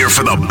Just Here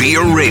for the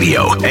Beer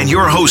Radio and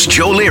your host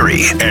Joe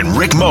Leary and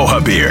Rick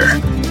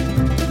Mohabir.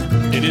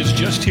 It is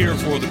Just Here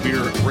for the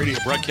Beer Radio,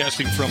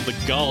 broadcasting from the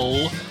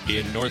Gull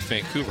in North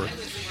Vancouver.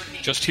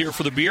 Just Here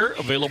for the Beer,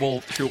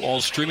 available through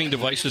all streaming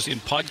devices in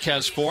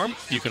podcast form.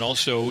 You can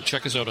also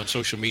check us out on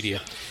social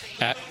media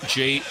at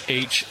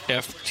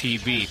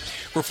JHFTB.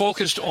 We're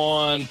focused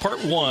on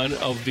part 1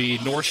 of the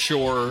North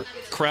Shore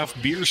craft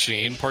beer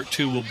scene. Part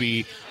 2 will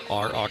be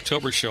our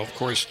October show. Of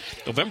course,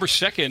 November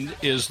 2nd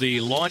is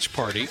the launch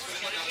party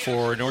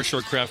for North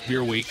Shore Craft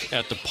Beer Week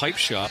at the Pipe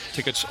Shop.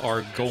 Tickets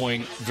are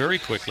going very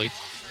quickly.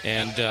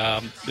 And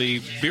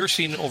the beer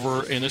scene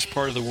over in this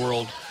part of the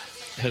world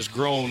has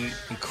grown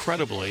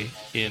incredibly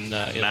in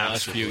the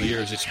last few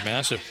years. It's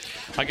massive.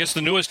 I guess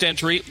the newest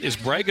entry is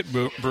Braggot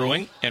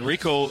Brewing.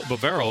 Enrico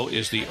Bavaro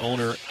is the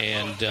owner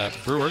and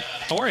brewer.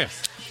 How are you?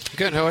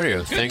 Good. How are you?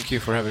 Good. Thank you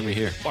for having me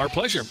here. Our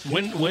pleasure.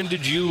 When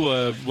did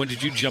you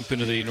jump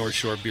into the North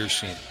Shore beer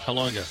scene? How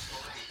long ago?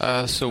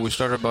 So we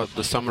started about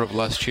the summer of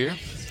last year,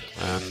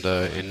 and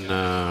in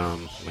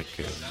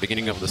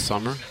beginning of the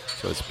summer.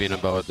 So it's been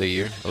about a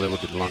year, a little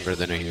bit longer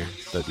than a year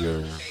that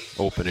you're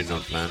open in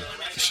Northland.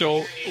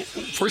 So,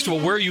 first of all,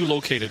 where are you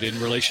located in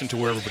relation to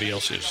where everybody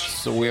else is?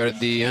 So we are at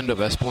the end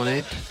of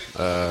Esplanade,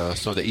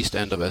 so the east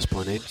end of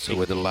Esplanade. So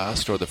we're the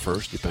last or the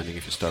first, depending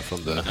if you start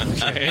from the, from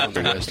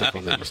the west or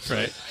from the east.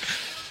 Right.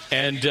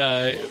 And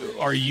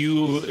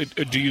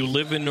do you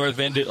live in North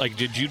Van?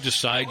 Did you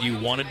decide you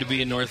wanted to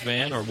be in North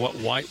Van, or what?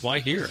 Why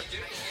here?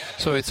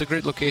 So it's a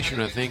great location.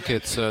 I think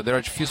it's there are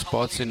a few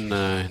spots in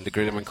the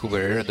Greater Vancouver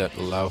area that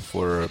allow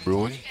for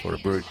brewing, for a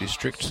brewery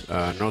district.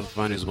 North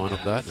Van is one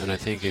of that, and I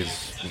think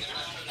it's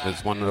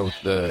one of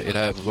it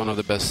has one of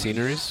the best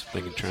sceneries.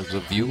 Like in terms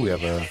of view, we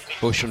have a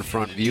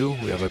oceanfront view.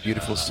 We have a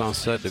beautiful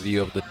sunset, the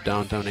view of the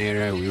downtown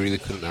area. We really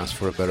couldn't ask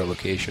for a better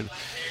location.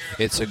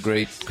 It's a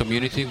great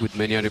community with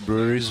many other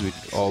breweries. We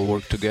all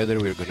work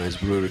together. We organize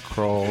brewery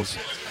crawls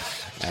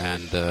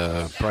and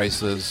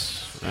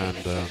prices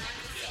and.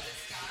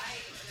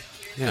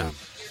 Yeah.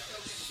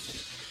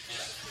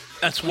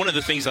 That's one of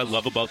the things I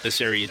love about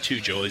this area too,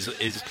 Joe,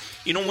 is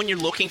when you're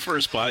looking for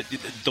a spot,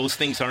 those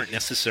things aren't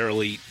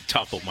necessarily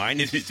top of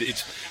mind.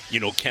 It's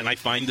can I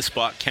find the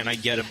spot? Can I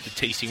get the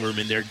tasting room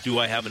in there? Do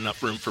I have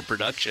enough room for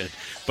production?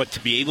 But to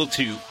be able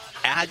to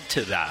add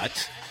to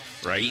that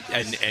right?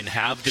 And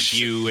have the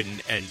view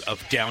and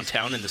of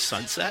downtown and the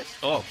sunset.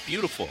 Oh,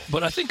 beautiful.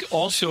 But I think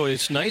also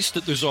it's nice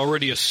that there's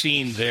already a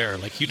scene there.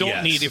 Like, you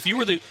don't need, if you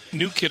were the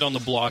new kid on the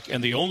block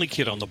and the only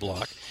kid on the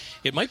block,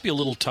 it might be a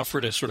little tougher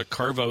to sort of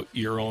carve out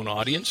your own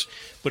audience.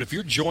 But if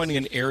you're joining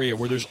an area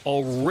where there's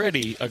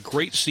already a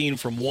great scene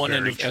from one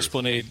end of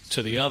Esplanade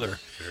to the other,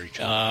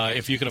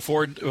 if you can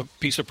afford a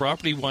piece of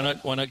property, why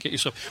not get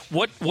yourself?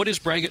 What is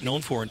Braggot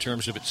known for in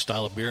terms of its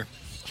style of beer?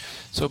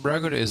 So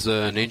Braggot is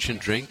an ancient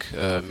drink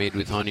made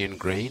with honey and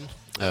grain.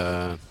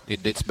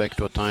 It dates back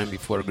to a time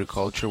before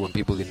agriculture when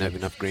people didn't have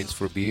enough grains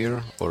for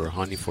beer or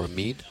honey for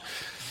mead.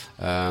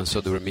 So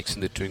they were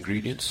mixing the two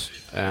ingredients.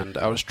 And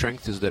our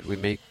strength is that we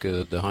make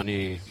the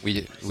honey.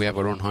 We have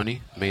our own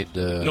honey made.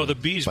 No, the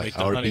bees make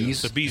the honey.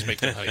 Bees. The bees make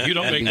the honey. You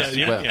don't make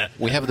that.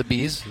 We have the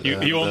bees.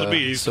 You own the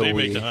bees. So they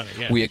make the honey.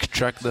 Yeah. We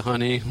extract the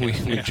honey. We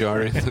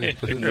jar it, put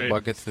it in the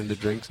buckets in the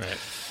drinks. Right.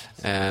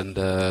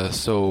 And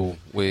so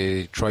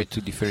we try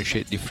to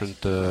differentiate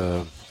different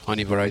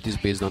honey varieties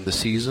based on the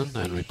season,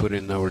 and we put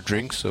it in our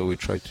drinks. So we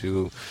try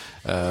to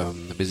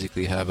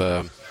basically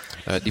have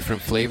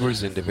different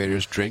flavors in the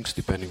various drinks,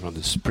 depending from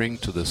the spring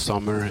to the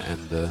summer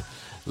and the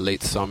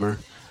late summer.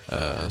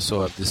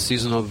 So the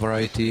seasonal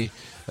variety,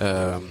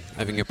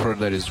 having a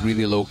product that is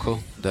really local,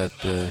 that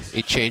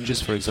it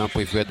changes. For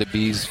example, if we had the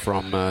bees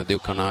from the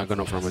Okanagan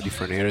or from a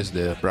different areas,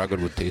 the Braggot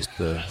would taste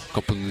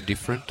completely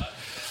different.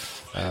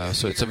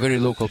 So it's a very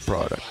local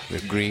product.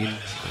 They're green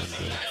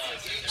and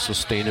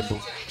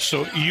sustainable.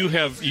 So you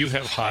have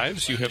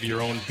hives. You have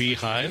your own bee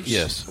hives.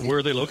 Yes. Where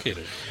are they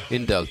located?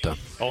 In Delta.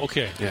 Oh,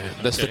 okay. Yeah,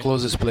 that's the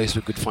closest place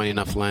we could find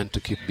enough land to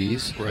keep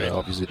bees. Right.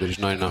 Obviously, there's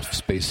not enough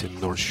space in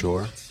North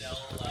Shore.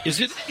 Is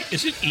it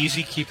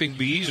easy keeping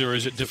bees, or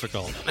is it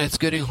difficult? It's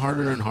getting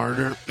harder and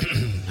harder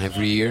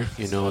every year.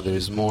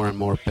 There's more and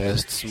more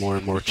pests, more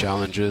and more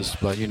challenges.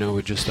 But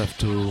we just have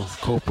to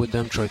cope with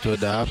them, try to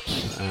adapt,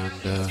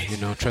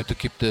 and try to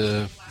keep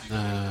the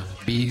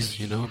bees.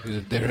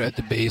 They're at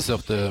the base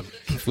of the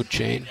food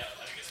chain.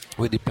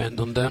 We depend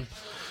on them.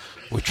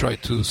 We try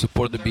to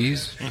support the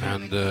bees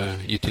and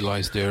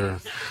utilize their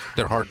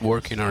hard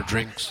work in our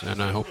drinks,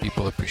 and I hope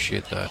people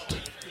appreciate that.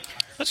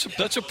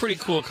 That's a pretty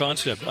cool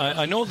concept.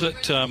 I know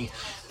that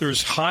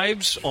there's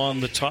hives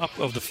on the top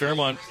of the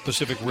Fairmont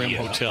Pacific Rim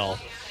Hotel,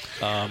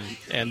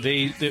 and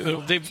they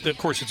of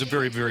course it's a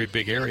very, very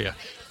big area.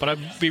 But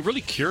I'd be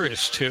really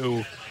curious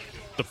to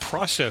the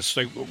process.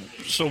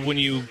 So when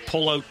you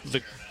pull out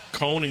the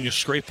cone and you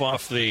scrape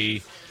off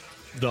the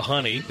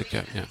honey,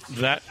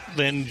 that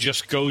then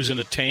just goes in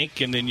a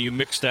tank, and then you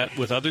mix that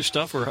with other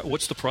stuff, or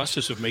what's the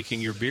process of making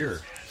your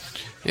beer?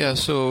 Yeah,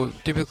 so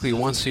typically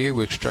once a year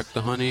we extract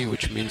the honey,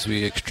 which means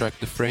we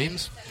extract the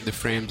frames. The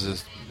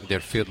frames they're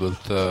filled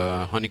with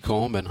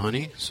honeycomb and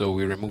honey, so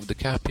we remove the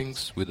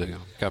cappings with a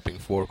capping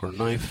fork or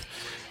knife,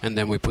 and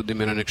then we put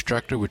them in an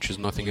extractor, which is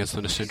nothing else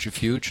than a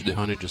centrifuge. The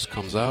honey just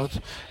comes out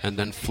and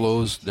then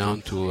flows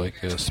down to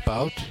like a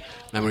spout.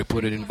 Then we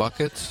put it in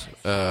buckets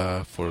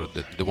for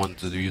the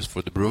ones that are used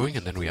for the brewing,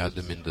 and then we add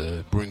them in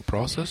the brewing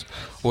process,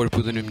 or we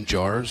put them in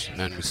jars,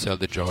 and then we sell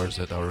the jars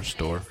at our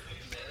store.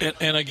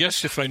 And I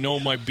guess if I know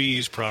my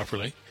bees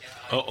properly,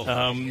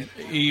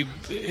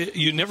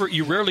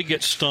 you rarely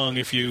get stung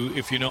if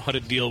you know how to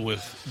deal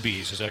with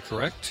bees. Is that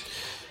correct?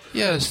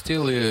 Yeah,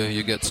 still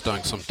you get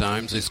stung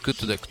sometimes. It's good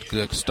to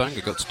get stung. I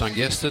got stung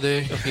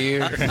yesterday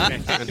here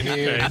and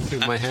here in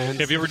my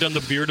hand. Have you ever done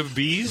the beard of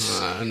bees?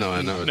 No,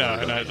 I never.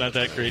 No, not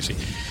that crazy.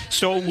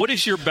 So, what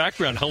is your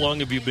background? How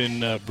long have you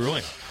been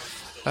brewing?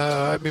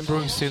 I've been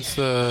brewing since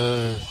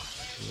the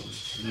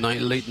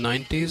late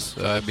 90s.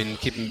 I've been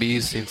keeping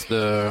bees since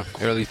the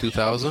early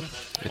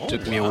 2000s. It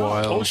took me a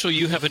while. Oh, so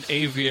you have an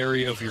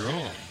aviary of your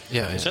own?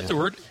 Yeah. Is that the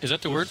word? Is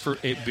that the word for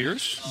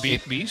beers?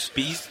 Bees?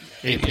 Bees?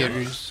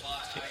 Apiaries.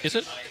 Is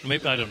it?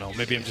 Maybe I don't know.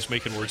 Maybe I'm just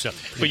making words up.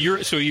 But you're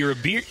a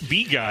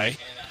bee guy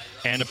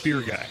and a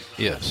beer guy.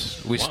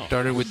 Yes, we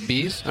started with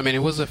bees. I mean,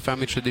 it was a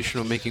family tradition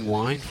of making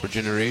wine for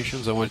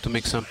generations. I wanted to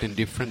make something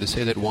different. They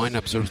say that wine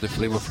absorbs the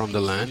flavor from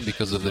the land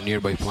because of the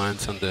nearby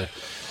plants and the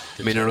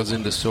minerals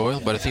in the soil,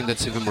 but I think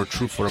that's even more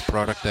true for a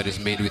product that is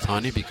made with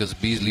honey, because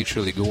bees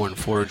literally go and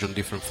forage on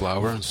different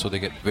flowers, so they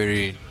get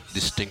very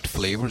distinct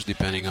flavors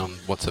depending on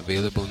what's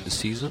available in the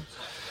season.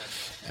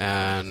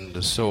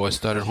 And so I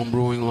started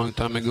homebrewing a long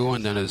time ago,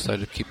 and then I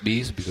decided to keep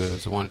bees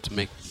because I wanted to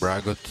make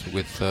Braggot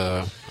with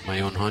my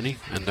own honey.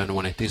 And then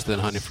when I tasted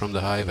honey from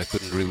the hive, I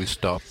couldn't really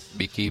stop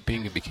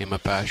beekeeping. It became a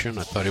passion.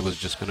 I thought it was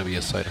just going to be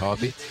a side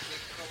hobby,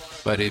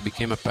 but it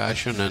became a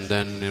passion. And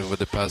then over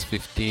the past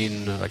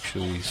 17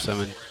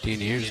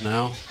 years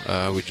now,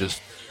 we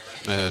just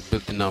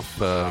built enough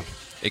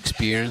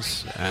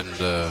experience and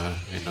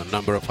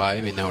number of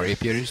hive in our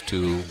apiaries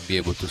to be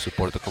able to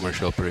support the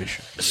commercial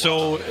operation.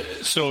 So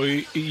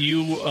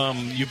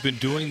you've been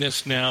doing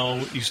this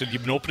now. You said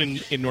you've been opening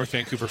in North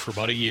Vancouver for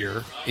about a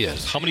year.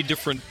 Yes. How many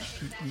different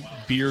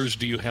beers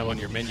do you have on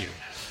your menu?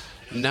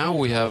 Now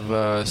we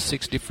have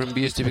 6 different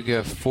beers. Typically, we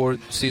have 4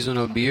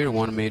 seasonal beer.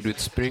 One made with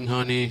spring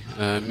honey,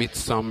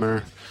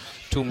 midsummer,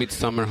 2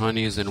 midsummer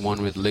honeys and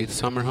 1 with late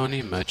summer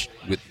honey, matched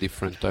with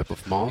different type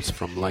of malts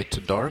from light to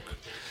dark.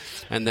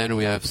 And then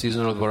we have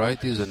seasonal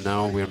varieties, and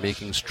now we're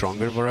making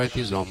stronger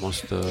varieties,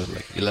 almost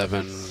like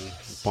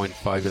 11.5,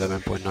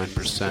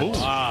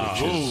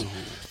 11.9%,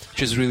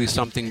 which is really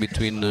something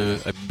between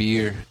a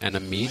beer and a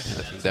mead.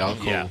 I think the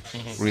alcohol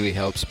really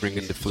helps bring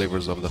in the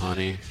flavors of the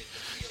honey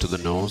to the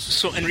nose.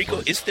 So,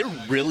 Enrico, is there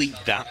really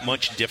that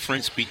much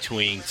difference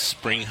between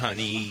spring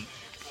honey,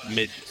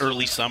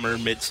 early summer,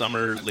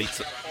 midsummer, late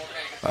summer?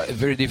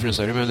 Very different.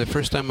 I remember the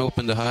first time I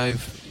opened the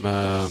hive,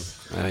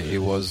 it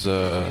was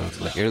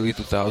like early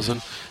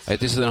 2000. I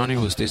tasted the honey,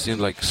 was tasting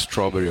like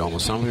strawberry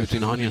almost, somewhere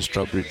between honey and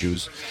strawberry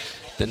juice.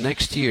 The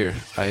next year,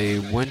 I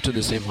went to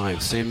the same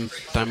hive, same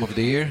time of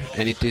the year,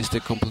 and it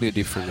tasted completely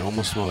different,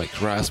 almost more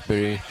like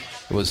raspberry.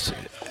 It was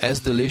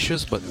as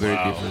delicious, but very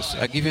different.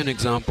 I'll give you an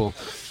example.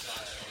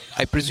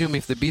 I presume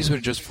if the bees were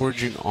just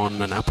foraging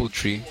on an apple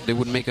tree, they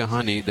would make a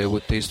honey that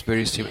would taste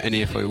very similar. And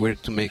if I were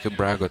to make a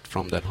braggot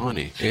from that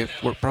honey, it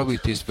would probably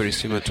taste very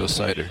similar to a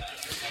cider.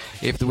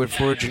 If they were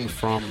foraging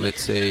from,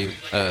 let's say,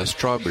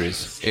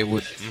 strawberries,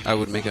 I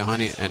would make a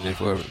honey, and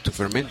if I were to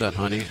ferment that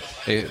honey,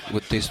 it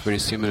would taste very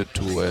similar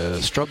to a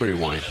strawberry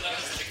wine.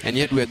 And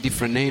yet we have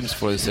different names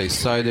for, let's say,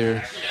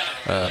 cider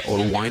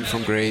or wine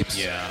from grapes.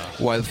 Yeah.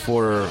 While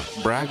for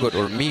braggot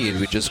or mead,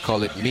 we just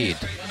call it mead.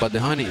 But the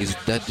honey is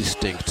that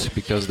distinct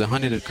because the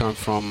honey that comes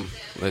from,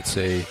 let's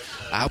say,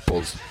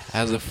 apples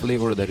has a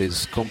flavor that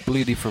is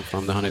completely different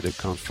from the honey that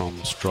comes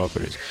from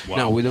strawberries. Wow.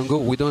 Now we're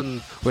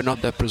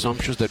not that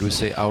presumptuous that we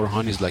say our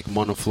honey is like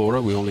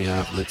monoflora. We only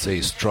have, let's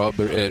say,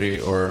 strawberry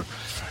or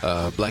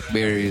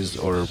blackberries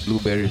or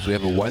blueberries. We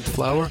have a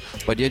wildflower,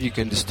 but yet you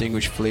can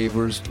distinguish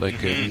flavors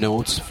like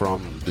notes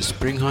from the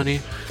spring honey,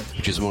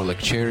 which is more like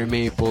cherry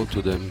maple,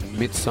 to the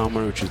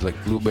midsummer, which is like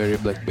blueberry,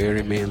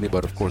 blackberry mainly,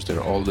 but of course there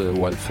are all the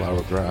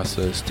wildflower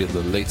grasses, till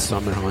the late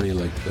summer honey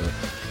like the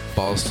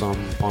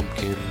balsam,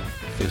 pumpkin,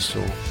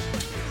 thistle.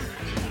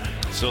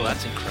 So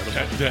that's incredible.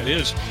 That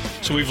is.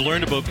 So we've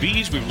learned about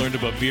bees, we've learned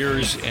about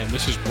beers, and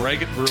this is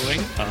Braggot Brewing.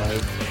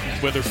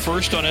 Whether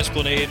first on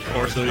Esplanade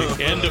or the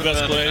end of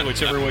Esplanade,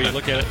 whichever way you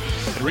look at it.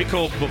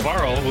 Enrico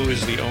Bavaro, who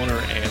is the owner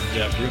and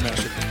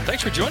brewmaster.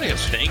 Thanks for joining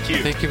us. Thank you.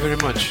 Thank you very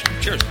much.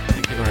 Cheers.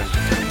 Thank you very much.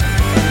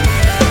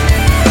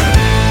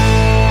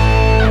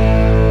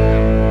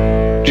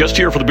 Just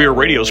Here for the Beer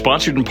Radio,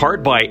 sponsored in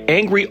part by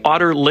Angry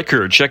Otter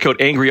Liquor. Check out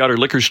Angry Otter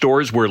Liquor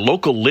stores where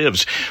local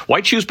lives.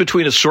 Why choose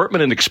between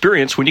assortment and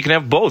experience when you can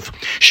have both?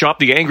 Shop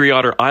the Angry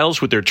Otter aisles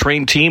with their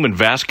trained team and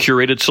vast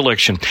curated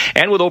selection.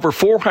 And with over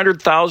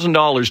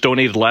 $400,000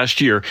 donated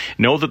last year,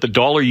 know that the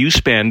dollar you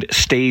spend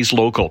stays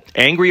local.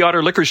 Angry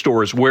Otter Liquor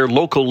stores where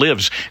local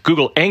lives.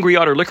 Google Angry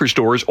Otter Liquor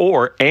stores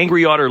or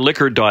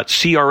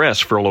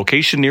angryotterliquor.crs for a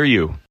location near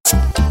you.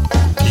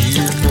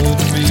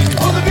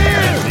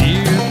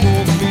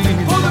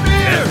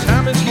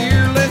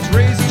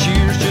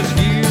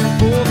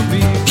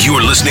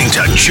 You're listening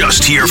to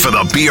Just Here for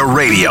the Beer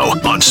Radio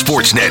on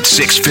Sportsnet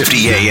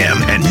 650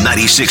 AM and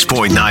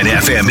 96.9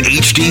 FM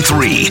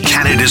HD3,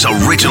 Canada's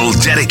original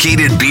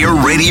dedicated beer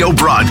radio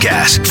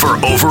broadcast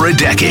for over a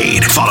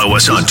decade. Follow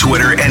us on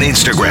Twitter and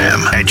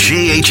Instagram at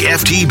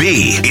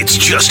JHFTB. It's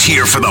Just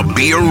Here for the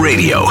Beer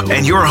Radio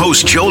and your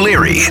host Joe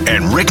Leary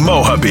and Rick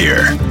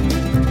Mohabir.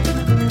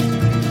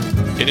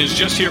 It is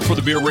Just Here for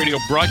the Beer Radio,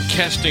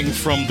 broadcasting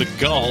from the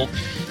Gull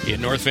in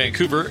North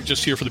Vancouver.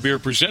 Just Here for the Beer,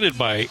 presented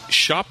by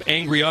Shop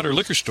Angry Otter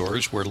Liquor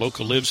Stores, where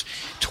local lives.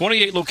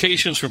 28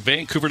 locations from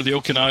Vancouver to the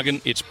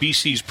Okanagan. It's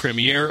BC's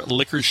premier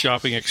liquor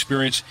shopping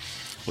experience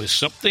with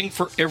something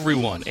for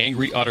everyone.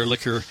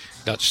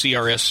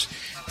 AngryOtterLiquor.crs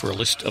for a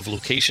list of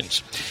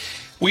locations.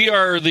 We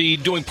are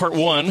doing part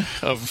one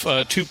of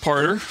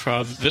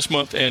two-parter this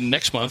month and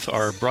next month.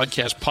 Our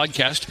broadcast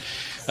podcast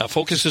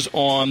focuses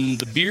on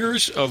the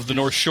beers of the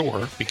North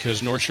Shore,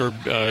 because North Shore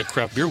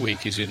Craft Beer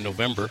Week is in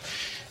November,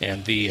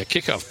 and the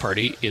kickoff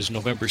party is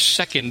November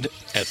 2nd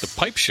at the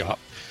Pipe Shop.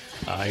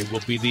 I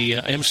will be the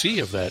MC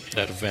of that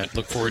event.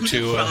 Look forward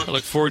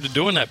to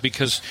doing that,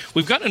 because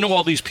we've got to know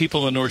all these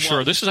people in North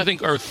Shore. This is, I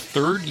think, our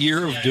third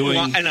year of doing.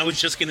 Well, and I was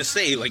just going to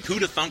say, like,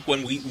 who'd have thunk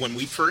when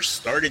we first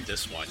started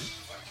this one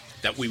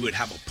that we would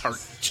have a part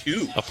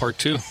two? A part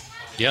two,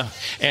 yeah.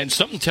 And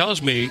something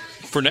tells me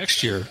for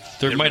next year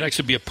there might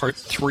actually be a part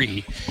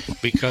three,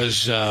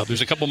 because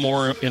there's a couple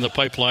more in the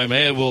pipeline.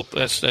 Well,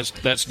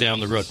 that's down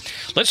the road.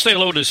 Let's say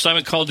hello to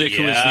Simon Caldick,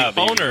 who is the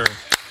owner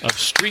of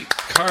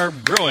Streetcar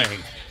Brewing.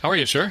 How are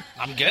you, sir?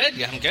 I'm good.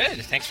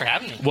 Thanks for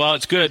having me. Well,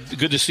 it's good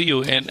to see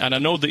you, and I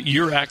know that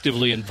you're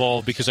actively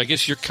involved, because I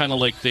guess you're kind of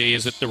like the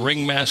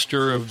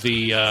ringmaster of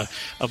the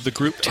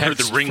group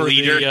text, or the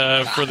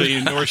ringleader for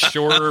the North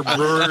Shore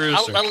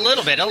Brewers. A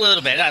little bit.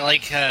 I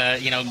like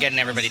getting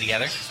everybody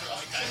together.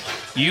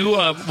 You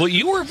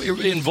were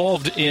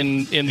involved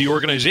in the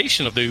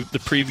organization of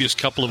the previous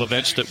couple of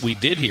events that we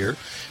did here,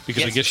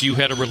 because yes. I guess you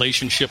had a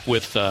relationship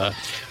with the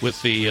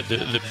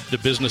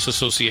business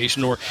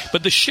association,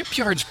 but the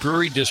Shipyards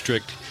Brewery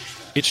District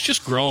it's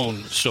just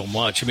grown so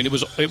much. I mean, it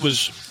was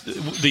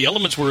the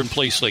elements were in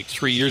place like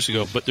 3 years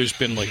ago, but there's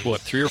been like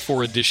 3 or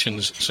 4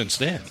 additions since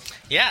then.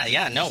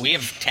 Yeah. No, we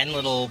have 10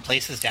 little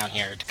places down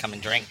here to come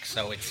and drink,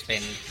 so it's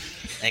been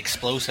an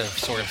explosive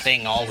sort of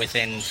thing, all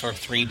within sort of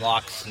 3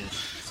 blocks and,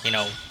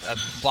 a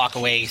block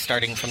away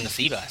starting from the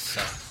C-Bus.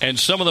 So. And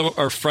some of them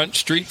are front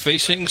street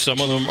facing,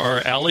 some of them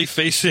are alley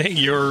facing.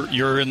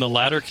 You're in the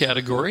latter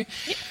category.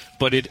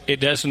 But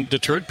it hasn't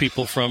deterred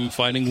people from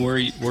finding where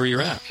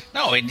you're at.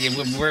 No,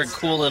 we're a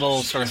cool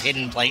little sort of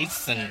hidden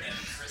place, and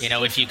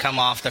if you come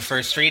off the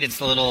first street, it's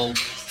a little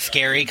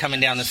scary coming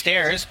down the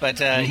stairs, but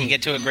you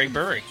get to a great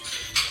brewery.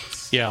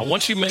 Yeah,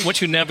 once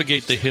you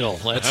navigate the hill,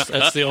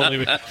 that's the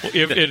only.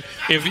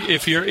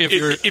 If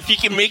you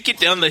can make it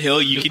down the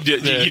hill, you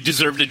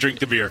deserve to drink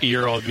the beer.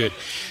 You're all good.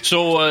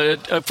 So,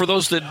 for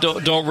those that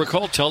don't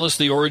recall, tell us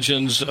the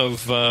origins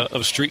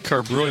of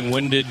streetcar brewing.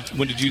 When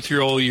did you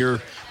throw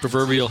your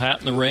proverbial hat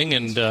in the ring,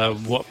 and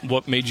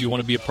what made you want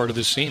to be a part of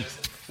this scene?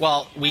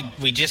 Well,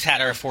 we just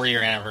had our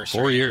 4-year anniversary.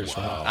 4 years,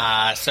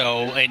 wow.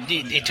 So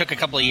it took a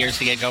couple of years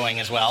to get going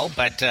as well.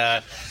 But,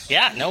 I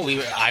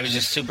was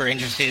just super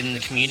interested in the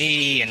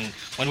community. And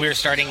when we were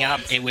starting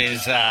up, it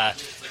was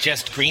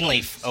just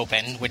Greenleaf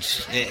open,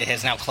 which it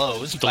has now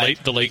closed.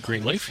 The late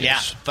Greenleaf,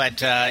 yes. Yeah,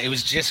 but it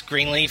was just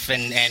Greenleaf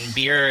and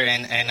beer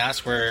and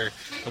us were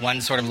the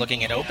ones sort of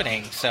looking at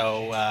opening.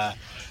 So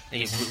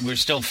we're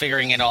still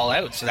figuring it all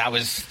out. So that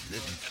was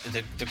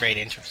the great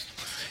interest.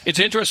 It's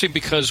interesting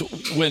because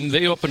when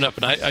they opened up,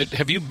 and I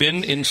have you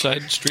been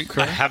inside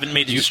Streetcar? I haven't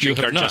made it to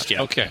Streetcar just yet.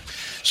 Okay,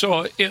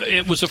 so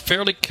it was a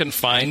fairly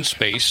confined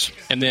space,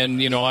 and then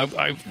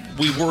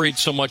we worried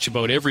so much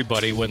about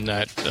everybody when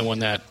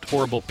that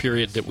horrible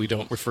period that we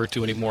don't refer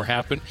to anymore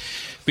happened,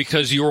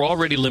 because you were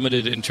already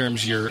limited in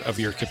terms of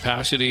your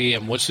capacity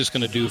and what's this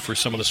going to do for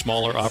some of the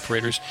smaller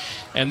operators,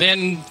 and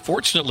then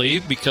fortunately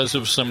because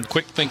of some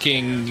quick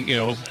thinking,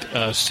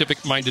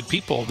 civic-minded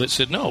people that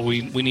said no,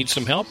 we need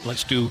some help.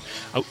 Let's do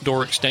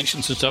outdoor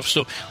extensions and stuff.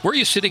 So where are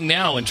you sitting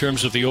now in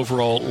terms of the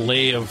overall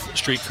lay of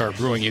Streetcar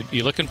Brewing?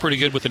 You looking pretty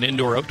good with an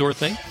indoor-outdoor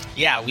thing?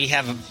 Yeah, we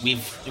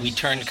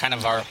turned kind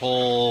of our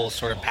whole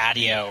sort of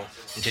patio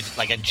into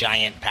like a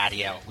giant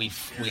patio. We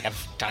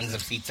have tons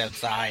of seats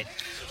outside.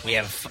 We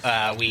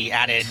have we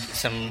added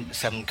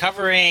some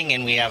covering,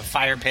 and we have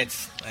fire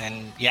pits,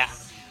 and yeah.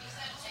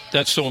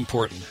 That's so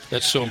important.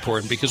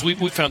 Because we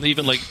found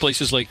even like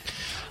places like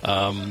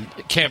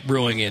Camp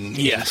Brewing in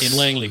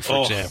Langley,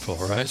 for example,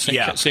 right?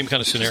 Same kind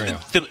of scenario.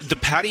 The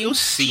patio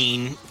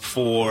scene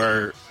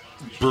for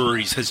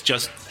breweries has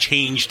just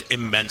changed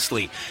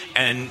immensely.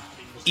 And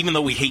even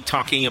though we hate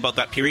talking about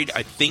that period,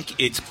 I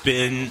think it's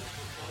been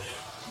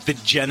the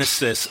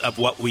genesis of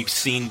what we've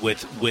seen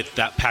with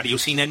that patio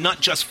scene. And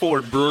not just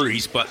for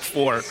breweries, but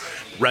for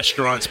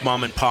restaurants,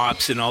 mom and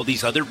pops, and all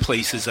these other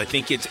places. I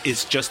think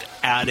it's just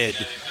added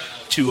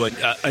to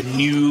a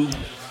new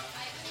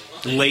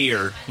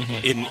layer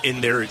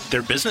in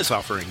their business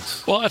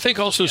offerings. Well, I think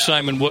also,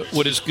 Simon,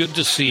 what is good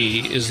to see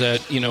is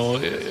that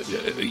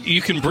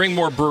you can bring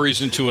more breweries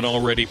into an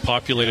already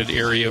populated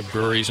area of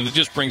breweries, and it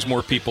just brings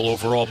more people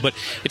overall. But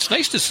it's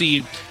nice to see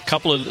a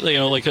couple of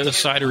like a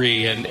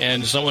cidery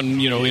and someone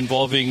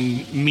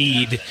involving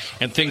mead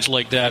and things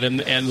like that,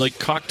 and like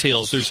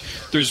cocktails.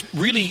 There's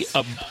really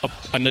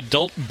an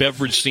adult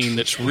beverage scene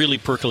that's really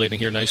percolating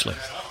here nicely.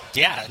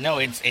 Yeah, no,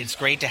 it's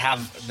great to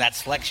have that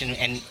selection,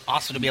 and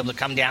also to be able to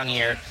come down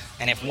here,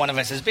 and if one of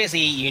us is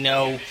busy,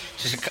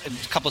 just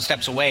a couple of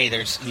steps away,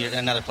 there's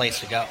another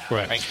place to go.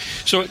 Right.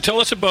 So tell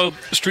us about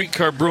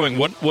Streetcar Brewing.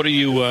 What are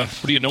you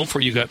known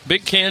for? You got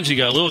big cans, you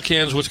got little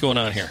cans. What's going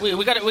on here?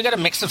 We got a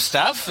mix of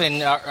stuff,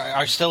 and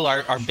our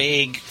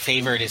big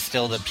favorite is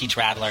still the Peach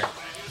Radler.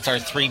 It's our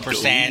 3%.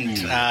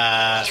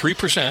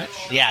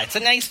 3%? Yeah, it's a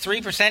nice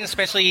 3%,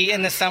 especially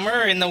in the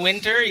summer, in the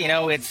winter.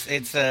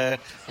 It's a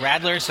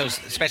Radler, so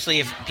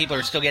especially if people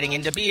are still getting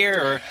into beer,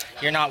 or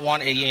you're not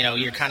wanting,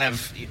 you're kind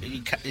of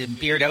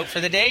beered out for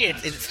the day,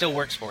 it still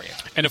works for you.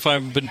 And if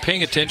I've been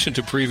paying attention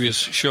to previous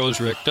shows,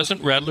 Rick,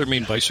 doesn't Radler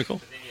mean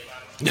bicycle?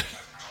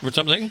 Or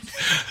something?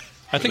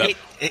 I think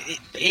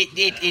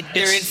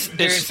there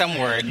is some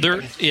word.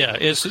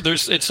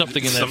 It's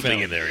something in that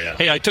family. In there, yeah.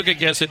 Hey, I took a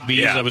guess at B's.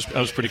 Yeah. I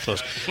was pretty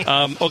close.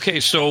 Okay,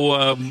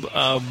 so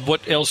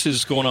what else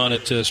is going on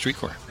at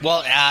Streetcar?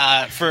 Well,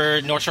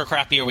 for North Shore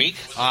Craft Beer Week,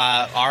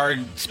 our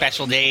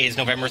special day is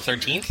November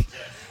 13th,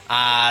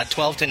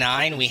 12 to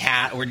 9.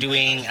 We're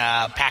doing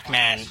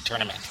Pac-Man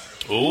tournament.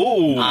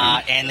 Ooh.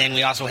 And then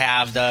we also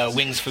have the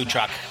Wings food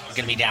truck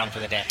going to be down for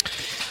the day.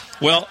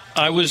 Well,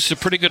 I was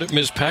pretty good at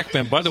Ms.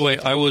 Pac-Man. By the way,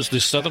 I was the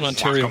Southern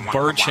Ontario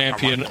bar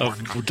champion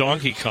of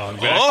Donkey Kong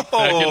back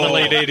in the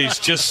late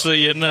 80s, just so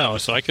you know.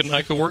 So I can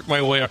work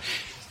my way up.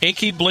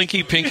 Inky,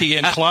 Blinky, Pinky,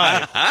 and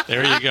Clyde.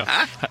 There you go.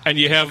 And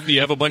you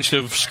have a bunch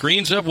of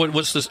screens up.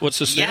 What's the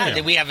scenario?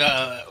 Yeah, we have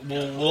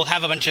we'll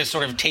have a bunch of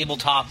sort of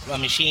tabletop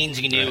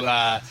machines. You can do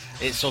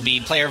this will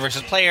be player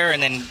versus player,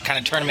 and then kind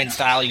of tournament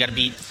style. You got to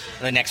beat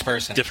the next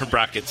person. Different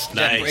brackets.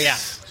 Nice. Yeah.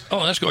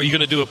 Oh, that's cool. Are you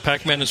going to do a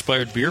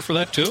Pac-Man-inspired beer for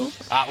that, too?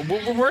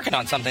 We're working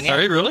on something, yeah.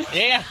 Are you really?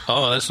 Yeah.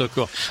 Oh, that's so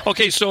cool.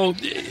 Okay, so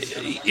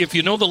if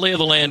you know the lay of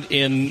the land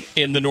in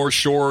the North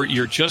Shore,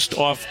 you're just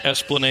off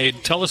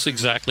Esplanade. Tell us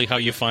exactly how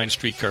you find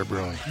Streetcar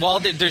Brewing. Well,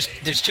 there's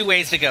two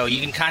ways to go.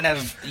 You can kind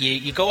of,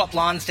 you go up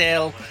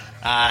Lonsdale,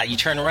 you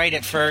turn right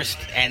at first,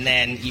 and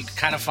then you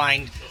kind of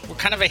find, we're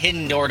kind of a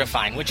hidden door to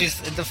find, which is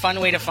the fun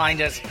way to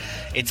find us.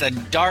 It's a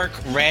dark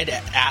red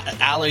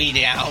alley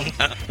down.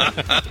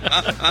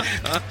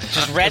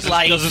 Just red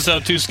lights. Doesn't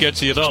sound too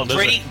sketchy at all, does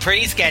it?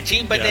 Pretty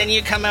sketchy, but then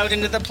you come out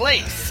into the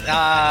place.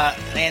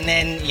 And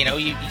then,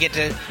 you get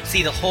to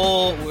see the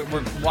whole,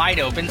 we're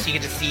wide open, so you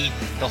get to see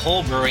the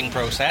whole brewing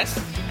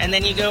process. And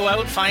then you go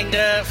out, find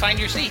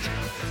your seat.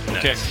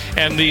 Okay.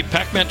 And the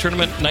Pac-Man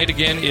tournament night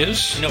again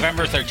is?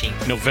 November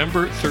 13th.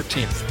 November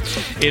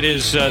 13th. It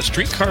is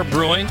Streetcar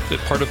Brewing,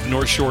 part of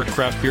North Shore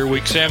Craft Beer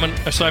Week. Simon,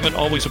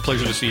 always a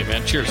pleasure to see you,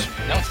 man. Cheers.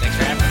 No, thanks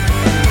for having me.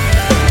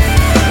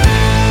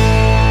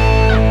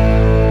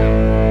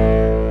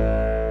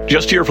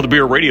 Just here for the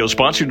Beer Radio,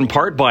 sponsored in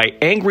part by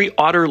Angry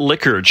Otter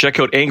Liquor. Check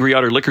out Angry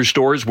Otter Liquor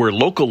stores where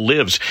local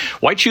lives.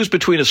 Why choose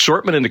between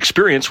assortment and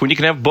experience when you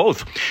can have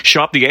both?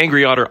 Shop the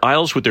Angry Otter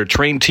aisles with their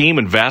trained team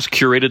and vast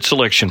curated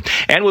selection.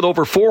 And with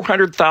over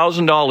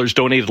 $400,000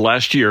 donated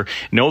last year,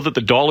 know that the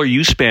dollar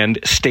you spend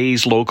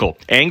stays local.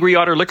 Angry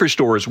Otter Liquor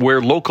stores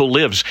where local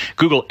lives.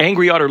 Google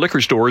Angry Otter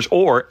Liquor stores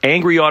or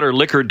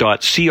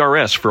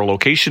angryotterliquor.crs for a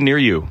location near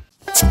you.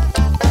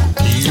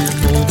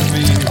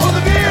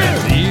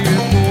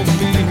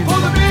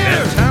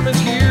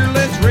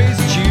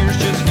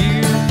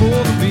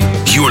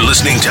 You're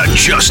listening to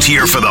Just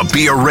Here for the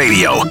Beer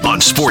Radio on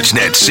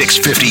Sportsnet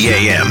 650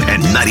 AM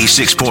and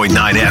 96.9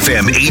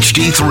 FM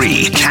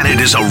HD3,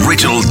 Canada's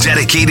original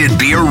dedicated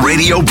beer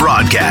radio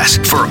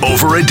broadcast for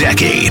over a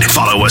decade.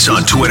 Follow us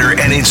on Twitter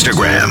and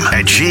Instagram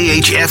at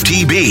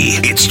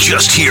JHFTB. It's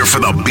Just Here for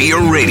the Beer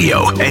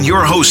Radio and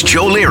your host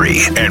Joe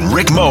Leary and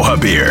Rick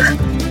Mohabir.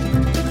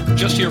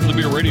 Just Here for the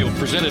Beer Radio,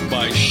 presented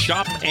by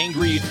Shop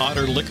Angry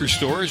Otter Liquor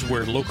Stores,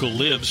 where local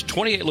lives.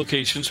 28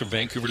 locations from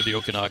Vancouver to the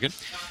Okanagan.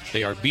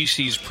 They are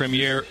BC's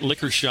premier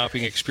liquor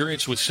shopping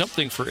experience with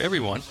something for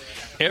everyone.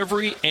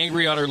 Every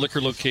Angry Otter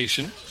Liquor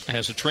location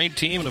has a trained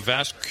team and a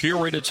vast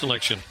curated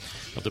selection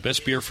of the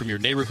best beer from your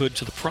neighborhood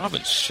to the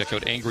province. Check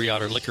out Angry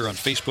Otter Liquor on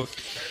Facebook,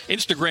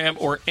 Instagram,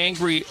 or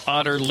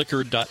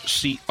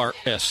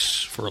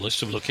angryotterliquor.crs for a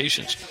list of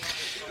locations.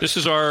 This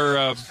is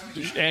our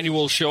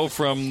annual show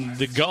from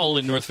the Gull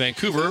in North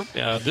Vancouver.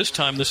 This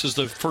time, this is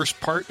the first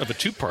part of a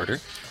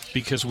two-parter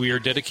because we are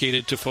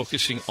dedicated to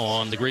focusing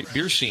on the great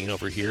beer scene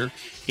over here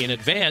in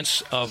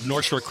advance of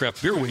North Shore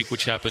Craft Beer Week,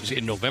 which happens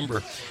in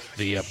November,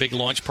 the big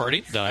launch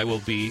party that I will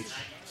be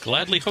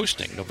gladly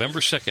hosting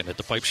November 2nd at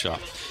the Pipe Shop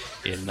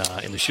in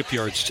the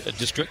Shipyards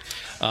district.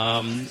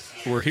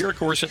 We're here, of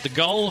course, at the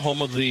Gull,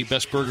 home of the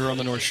best burger on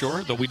the North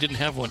Shore, though we didn't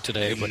have one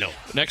today. But no.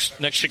 Next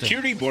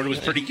security board was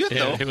pretty good,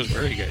 though. It was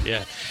very good,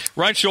 yeah.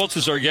 Ryan Schultz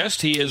is our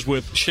guest. He is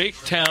with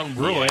Shaketown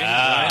Brewing.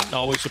 Yeah. Ryan,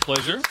 always a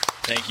pleasure.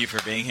 Thank you for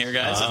being here,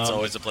 guys. It's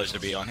always a pleasure to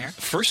be on here.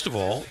 First of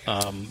all,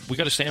 we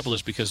got to sample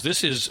this because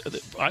this is,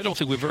 I don't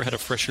think we've ever had a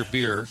fresher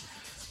beer.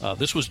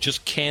 This was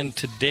just canned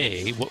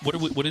today.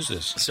 What is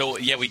this? So,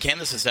 yeah, we canned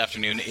this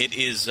afternoon. It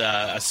is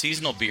a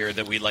seasonal beer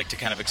that we like to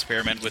kind of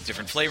experiment with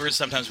different flavors.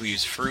 Sometimes we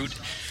use fruit.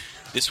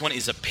 This one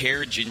is a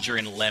pear, ginger,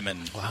 and lemon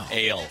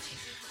ale.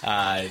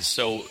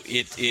 So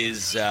it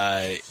is.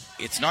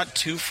 It's not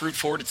too fruit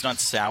forward. It's not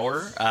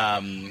sour.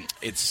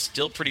 It's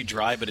still pretty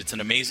dry, but it's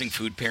an amazing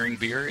food pairing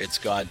beer. It's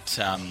got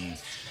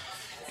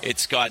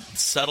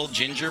subtle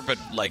ginger, but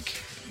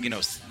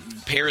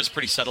pear is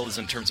pretty subtle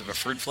in terms of a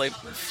fruit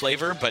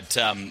flavor, but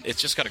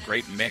it's just got a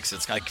great mix.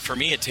 It's like, for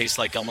me, it tastes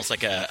like almost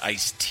like a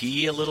iced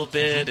tea a little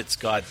bit. It's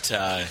got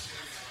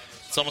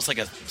it's almost like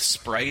a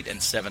Sprite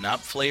and 7-Up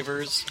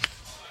flavors.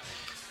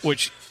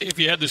 Which, if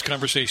you had this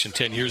conversation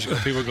 10 years ago,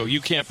 people would go,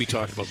 you can't be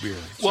talking about beer.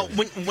 Well,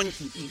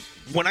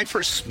 when I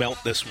first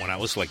smelt this one, I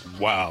was like,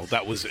 wow,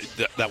 that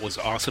was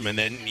awesome. And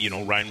then,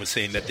 Ryan was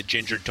saying that the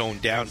ginger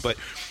toned down. But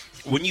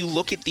when you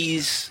look at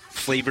these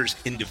flavors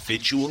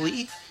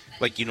individually,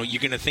 you're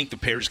going to think the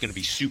pear is going to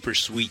be super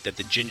sweet, that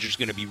the ginger is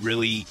going to be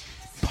really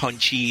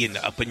punchy and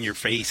up in your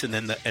face, and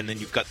then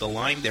you've got the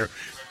lime there.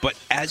 But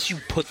as you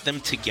put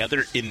them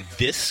together in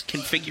this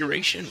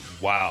configuration,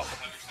 wow.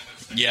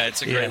 Yeah,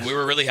 it's a great. We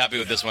were really happy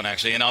with this one,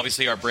 actually. And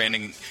obviously our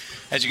branding,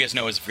 as you guys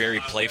know, is very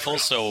playful.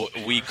 So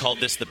we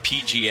called this the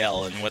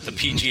PGL. And what the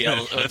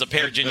PGL, the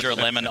pear, ginger,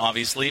 lemon,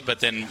 obviously.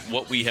 But then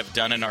what we have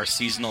done in our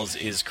seasonals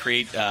is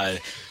create a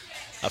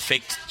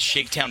fake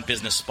Shaketown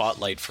business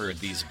spotlight for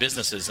these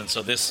businesses. And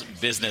so this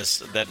business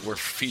that we're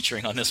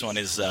featuring on this one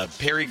is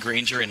Perry,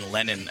 Granger, and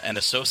Lennon and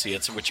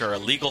Associates, which are a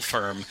legal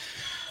firm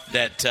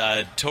that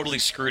totally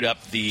screwed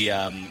up the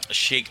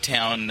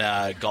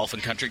Shaketown Golf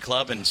and Country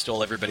Club and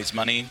stole everybody's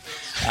money.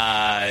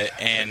 Yeah,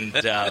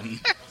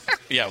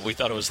 we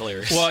thought it was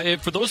hilarious. Well,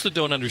 for those that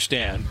don't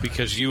understand,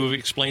 because you have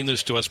explained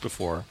this to us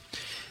before,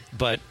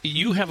 but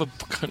you have a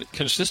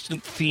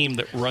consistent theme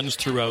that runs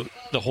throughout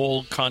the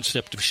whole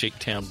concept of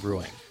Shaketown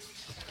Brewing.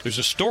 There's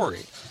a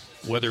story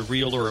whether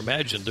real or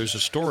imagined, there's a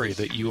story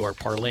that you are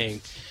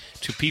parlaying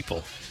to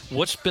people.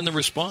 What's been the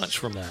response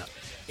from that?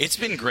 It's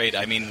been great.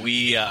 I mean,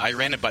 I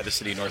ran it by the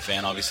city of North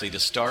Van, obviously, to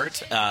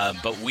start,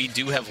 but we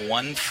do have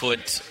 1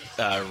 foot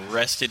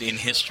rested in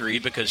history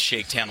because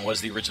Shaketown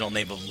was the original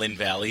name of Lynn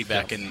Valley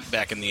back in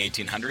the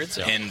 1800s,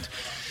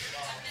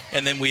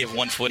 and then we have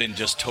 1 foot in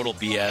just total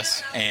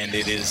BS, and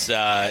it is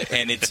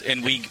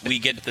and we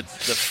get the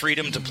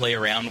freedom to play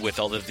around with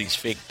all of these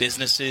fake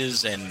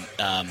businesses and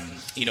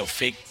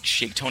fake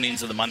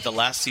Shaketonians of the month. The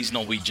last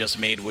seasonal we just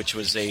made, which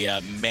was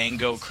a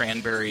mango,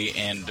 cranberry,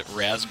 and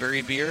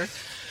raspberry beer.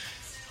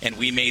 And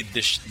we made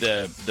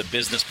the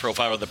business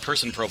profile, or the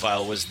person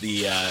profile, was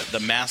the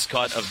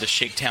mascot of the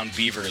Shaketown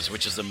Beavers,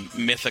 which is a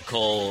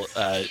mythical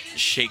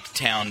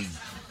Shaketown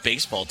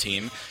baseball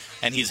team,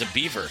 and he's a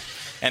beaver.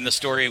 And the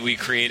story we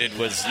created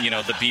was,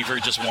 the beaver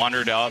just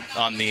wandered out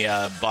on the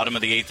bottom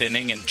of the 8th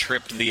inning and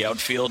tripped the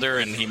outfielder,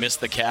 and he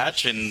missed the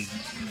catch, and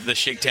the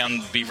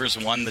Shaketown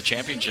Beavers won the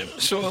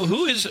championship. So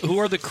who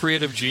are the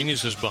creative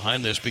geniuses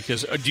behind this?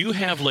 Because do you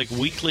have like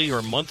weekly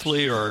or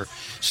monthly or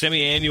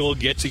semi-annual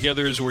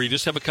get-togethers where you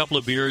just have a couple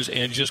of beers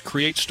and just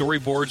create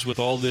storyboards with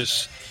all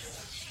this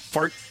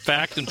part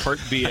fact and part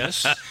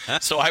BS?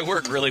 So I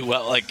work really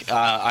well.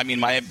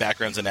 My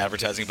background's in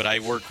advertising, but I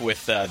work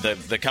with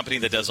the company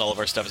that does all of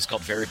our stuff. Is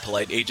called Very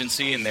Polite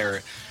Agency, and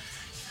they're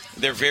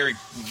very,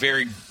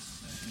 very.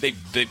 They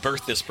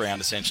birthed this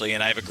brand essentially,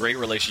 and I have a great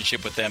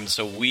relationship with them.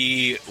 So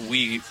we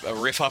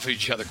riff off of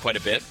each other quite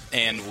a bit,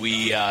 and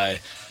we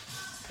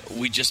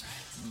just.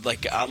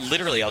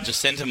 Literally, I'll just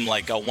send him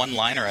like a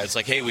one-liner. I was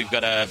like, hey, we've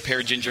got a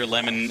pear ginger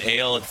lemon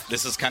ale.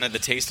 This is kind of the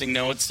tasting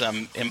notes.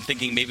 I'm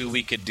thinking maybe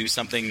we could do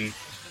something,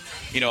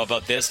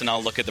 about this, and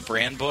I'll look at the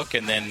brand book,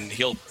 and then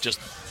he'll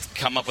just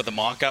come up with a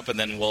mock-up, and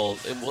then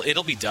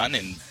it'll be done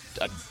in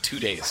 2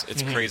 days.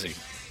 It's crazy.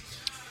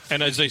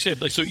 And as I said,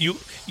 so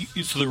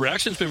so the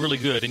reaction's been really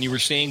good. And you were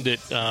saying that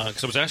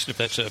because I was asking if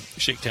that's a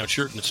Shaketown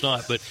shirt, and it's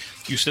not, but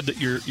you said that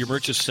your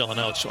merch is selling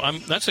out. So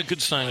that's a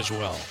good sign as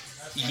well.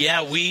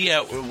 Yeah, we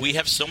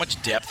have so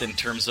much depth in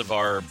terms of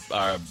our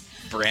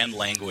brand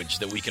language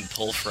that we can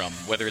pull from,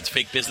 whether it's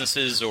fake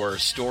businesses or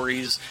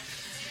stories.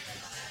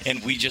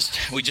 And we just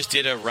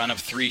did a run of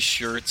 3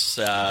 shirts.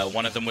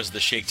 One of them was the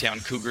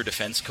Shaketown Cougar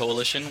Defense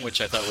Coalition, which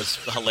I thought was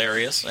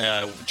hilarious.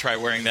 Try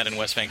wearing that in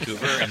West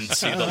Vancouver and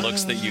see the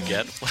looks that you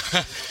get.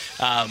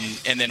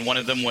 And then one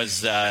of them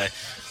was a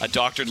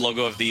doctored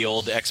logo of the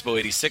old Expo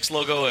 86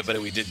 logo, but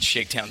we did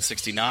Shaketown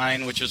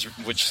 69,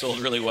 which sold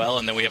really well.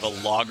 And then we have a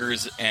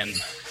loggers,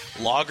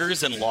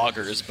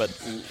 but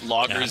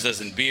loggers as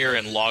in beer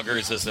and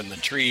loggers as in the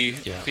tree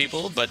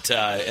people. But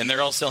and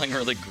they're all selling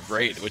really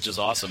great, which is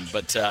awesome.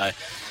 But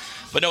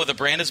no, the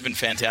brand has been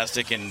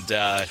fantastic, and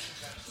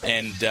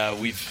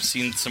we've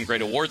seen some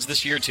great awards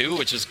this year too,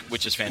 which is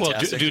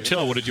fantastic. Well, do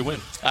tell. What did you win?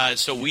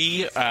 So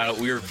we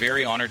were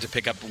very honored to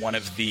pick up one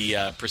of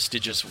the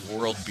prestigious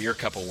World Beer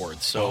Cup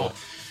awards. So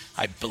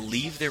I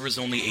believe there was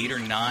only 8 or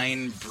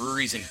 9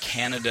 breweries in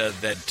Canada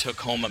that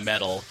took home a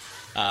medal,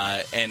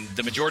 and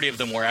the majority of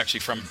them were actually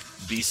from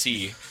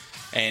BC.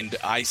 And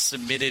I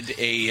submitted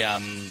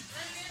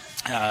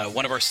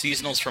one of our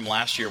seasonals from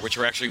last year, which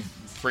we're actually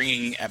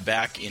bringing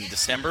back in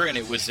December, and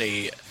it was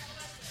a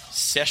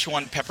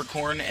Szechuan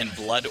peppercorn and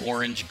blood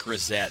orange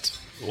grisette.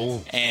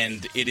 Ooh.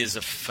 And it is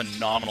a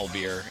phenomenal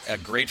beer, a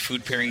great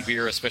food pairing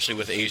beer, especially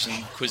with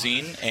Asian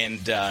cuisine.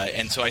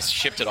 And so I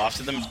shipped it off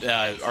to them.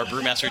 Our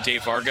brewmaster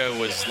Dave Varga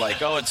was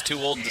like, "Oh, it's too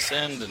old to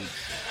send," and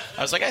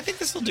I was like, "I think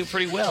this will do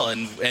pretty well."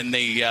 And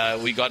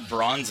we got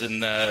bronze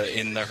in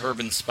the herb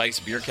and spice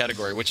beer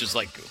category, which is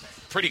like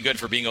pretty good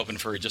for being open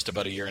for just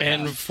about a year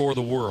and a half. For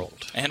the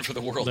world. And for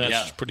the world,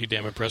 That's pretty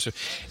damn impressive.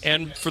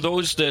 And for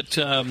those that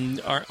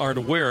aren't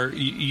aware,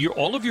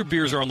 all of your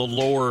beers are on the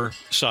lower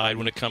side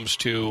when it comes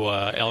to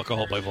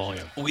alcohol by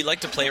volume. We like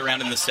to play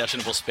around in the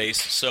sessionable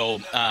space. So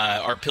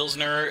our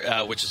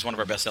Pilsner, which is one of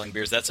our best-selling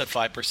beers, that's at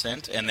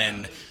 5%. And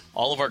then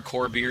all of our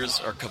core beers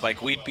are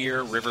Kvike Wheat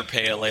Beer, River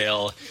Pale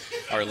Ale,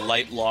 our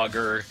Light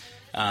Lager,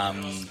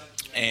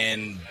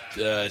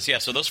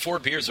 so those 4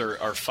 beers are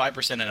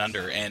 5% and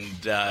under. And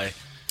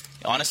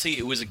honestly,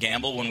 it was a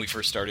gamble when we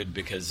first started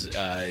because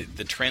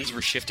the trends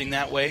were shifting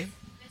that way.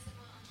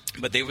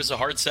 But it was a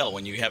hard sell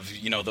when you have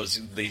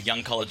the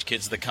young college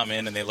kids that come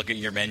in and they look at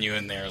your menu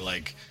and they're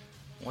like,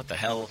 "What the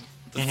hell?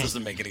 This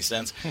doesn't make any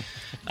sense."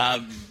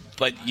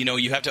 But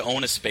you have to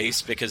own a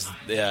space because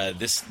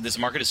this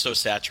market is so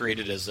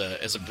saturated as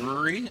a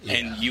brewery,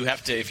 and you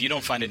have to. If you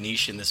don't find a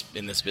niche in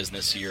this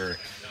business, you're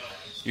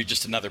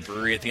just another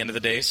brewery at the end of the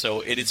day.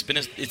 So it's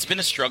been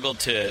a struggle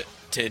to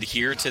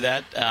adhere to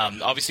that.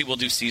 Obviously, we'll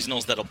do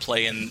seasonals that'll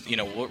play in.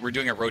 We're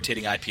doing a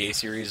rotating IPA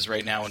series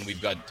right now, and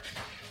we've got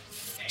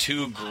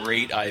 2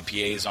 great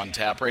IPAs on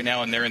tap right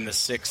now, and they're in the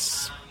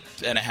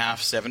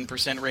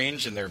 6.5-7%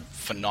 range, and they're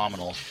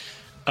phenomenal.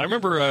 I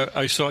remember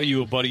I saw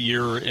you about a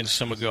year and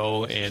some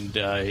ago, and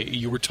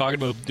you were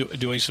talking about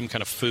doing some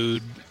kind of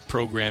food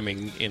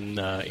programming in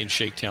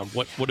Shaketown.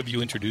 What have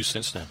you introduced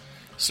since then?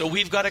 So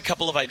we've got a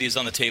couple of ideas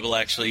on the table,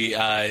 actually.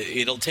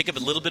 It'll take a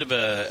little bit of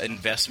an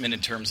investment in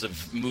terms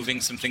of moving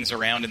some things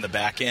around in the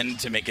back end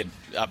to make it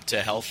up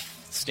to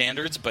health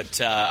standards, but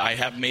I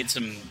have made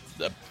some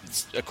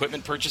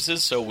equipment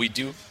purchases, so we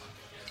do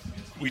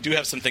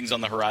have some things on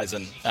the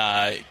horizon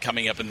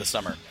coming up in the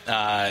summer.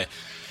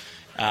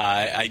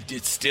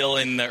 It's still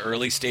in the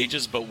early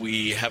stages, but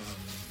we have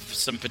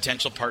some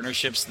potential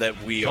partnerships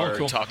that we are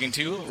talking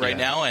to right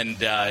now, and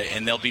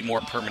they'll be more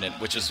permanent,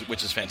 which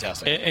is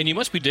fantastic. And you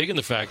must be digging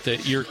the fact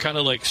that you're kind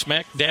of like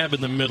smack dab in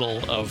the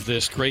middle of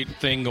this great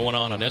thing going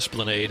on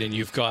Esplanade, and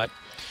you've got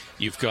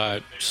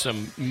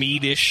some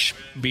mead-ish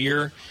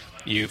beer,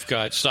 you've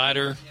got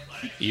cider,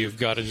 you've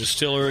got a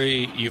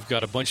distillery, you've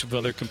got a bunch of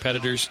other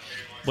competitors,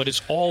 but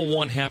it's all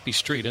one happy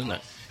street, isn't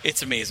it?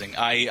 It's amazing.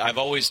 I've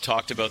always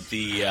talked about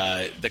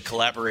the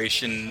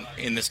collaboration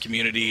in this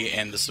community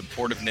and the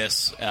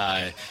supportiveness.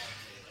 I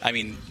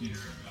mean,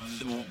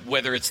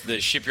 whether it's the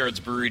Shipyards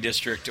Brewery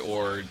District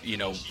or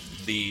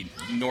the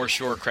North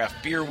Shore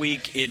Craft Beer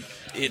Week,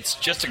 it's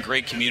just a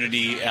great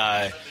community.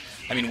 I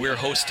mean, we're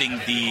hosting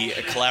the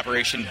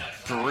collaboration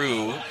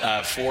brew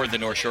for the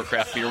North Shore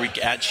Craft Beer Week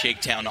at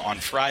Shakedown on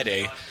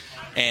Friday,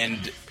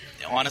 and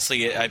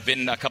honestly, I've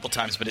been a couple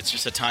times, but it's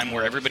just a time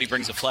where everybody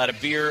brings a flat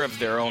of beer of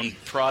their own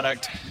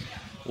product.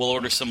 We'll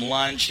order some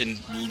lunch, and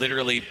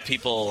literally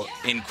people,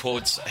 in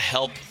quotes,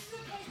 help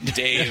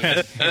Dave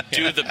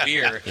do the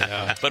beer.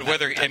 Yeah. But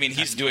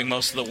he's doing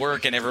most of the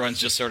work, and everyone's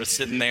just sort of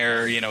sitting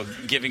there,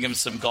 giving him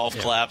some golf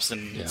claps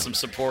and some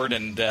support,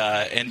 and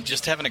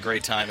just having a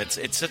great time.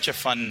 It's such a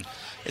fun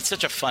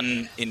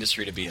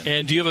industry to be in.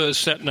 And do you have a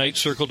set night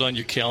circled on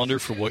your calendar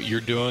for what you're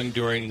doing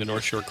during the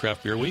North Shore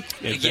Craft Beer Week?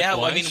 Yeah,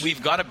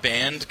 we've got a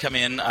band come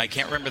in. I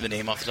can't remember the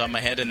name off the top of my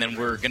head, and then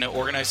we're going to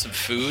organize some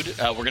food.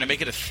 We're going to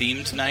make it a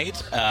themed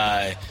night.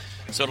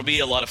 So it'll be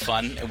a lot of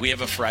fun. We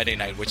have a Friday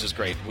night, which is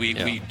great.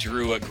 We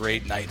drew a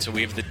great night. So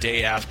we have the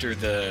day after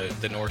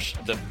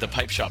the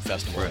Pipe Shop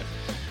Festival. Right.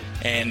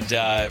 And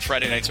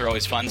Friday nights are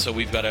always fun, so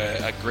we've got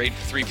a great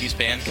three-piece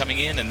band coming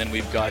in, and then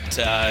we've got,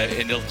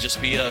 and it'll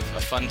just be a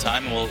fun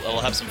time.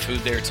 We'll have some food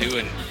there too,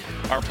 and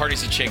our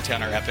parties at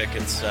Shakedown are epic.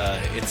 It's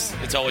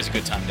always a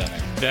good time down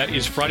there. That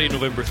is Friday,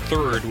 November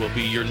 3rd will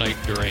be your night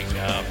during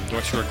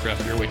North Shore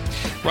Craft Beer Week.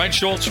 Ryan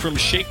Schultz from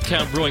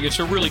Shakedown Brewing. It's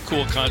a really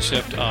cool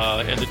concept,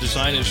 and the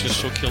design is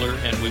just so killer,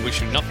 and we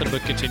wish you nothing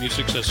but continued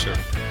success, sir.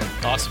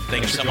 Awesome.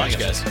 Thank you so much,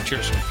 guys.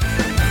 Cheers.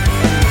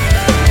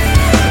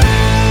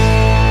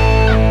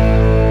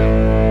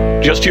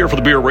 Just Here for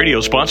the Beer Radio,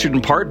 sponsored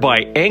in part by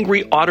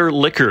Angry Otter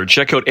Liquor.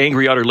 Check out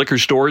Angry Otter Liquor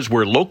stores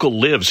where local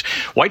lives.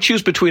 Why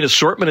choose between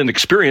assortment and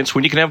experience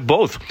when you can have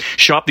both?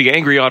 Shop the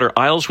Angry Otter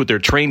aisles with their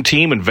trained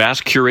team and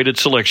vast curated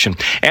selection.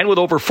 And with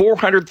over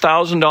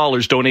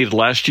 $400,000 donated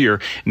last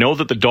year, know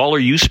that the dollar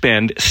you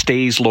spend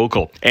stays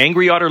local.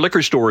 Angry Otter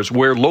Liquor stores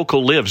where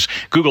local lives.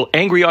 Google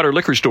Angry Otter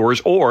Liquor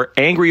stores or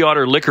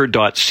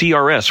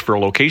angryotterliquor.crs for a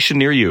location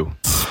near you.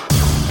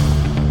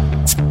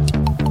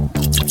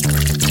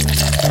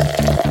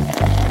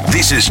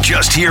 This is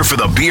Just Here for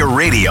the Beer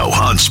Radio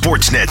on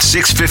Sportsnet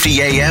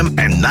 650 AM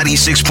and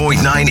 96.9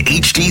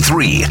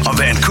 HD3, a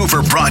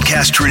Vancouver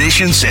broadcast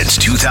tradition since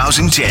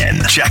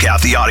 2010. Check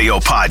out the audio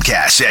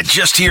podcasts at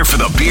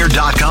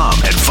justhereforthebeer.com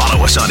and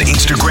follow us on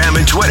Instagram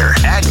and Twitter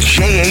at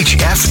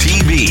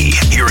JHFTB.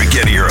 Here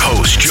again are your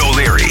hosts, Joe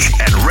Leary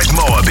and Rick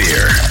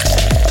Moabeer.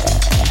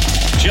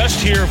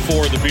 Just Here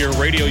for the Beer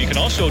Radio. You can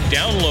also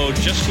download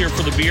Just Here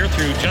for the Beer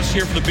through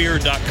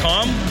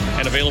justhereforthebeer.com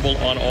and available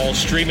on all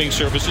streaming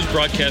services,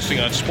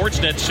 broadcasting on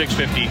Sportsnet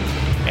 650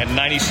 and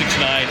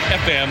 96.9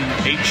 FM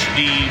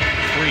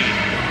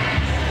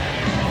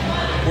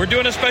HD3. We're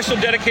doing a special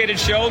dedicated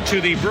show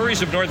to the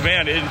breweries of North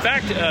Van. In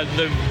fact,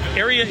 the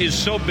area is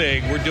so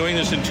big, we're doing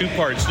this in two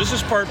parts. This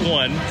is part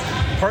one.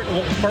 Part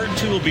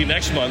two will be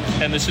next month,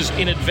 and this is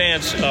in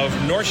advance of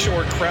North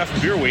Shore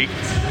Craft Beer Week,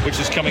 which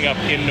is coming up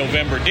in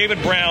November.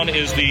 David Brown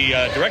is the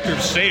Director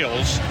of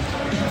Sales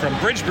from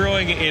Bridge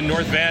Brewing in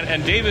North Van.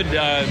 And David,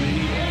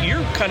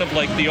 you're kind of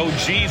like the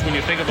OGs when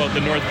you think about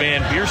the North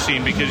Van beer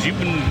scene, because you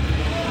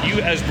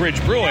as Bridge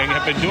Brewing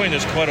have been doing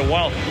this quite a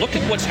while. Look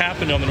at what's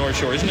happened on the North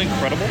Shore. Isn't it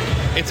incredible?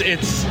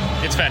 It's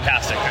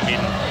fantastic. I mean,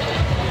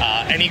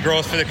 any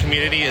growth for the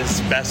community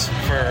is best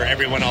for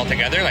everyone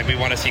altogether. Like, we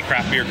want to see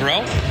craft beer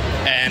grow,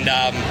 and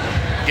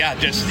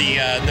just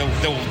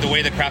the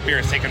way the craft beer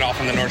has taken off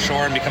on the North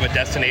Shore and become a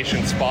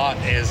destination spot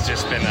has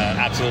just been an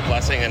absolute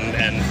blessing,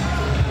 and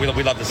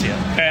we love to see it.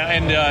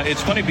 And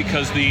it's funny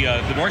because the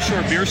North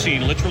Shore beer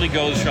scene literally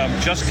goes from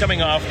just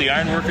coming off the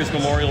Ironworkers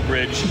Memorial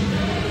Bridge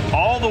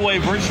all the way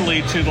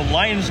virtually to the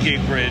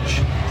Lionsgate Bridge.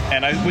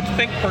 And I would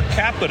think per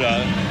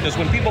capita, because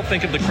when people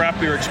think of the craft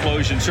beer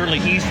explosion, certainly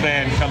East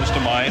Van comes to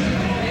mind.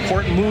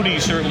 Port Moody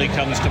certainly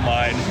comes to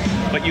mind.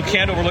 But you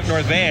can't overlook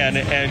North Van.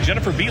 And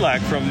Jennifer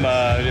Belak from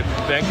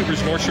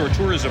Vancouver's North Shore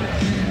Tourism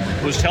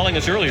was telling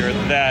us earlier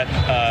that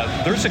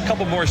there's a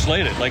couple more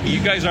slated. Like,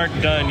 you guys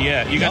aren't done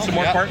yet. You got some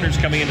more partners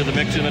coming into the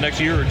mix in the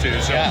next year or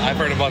two. So. Yeah, I've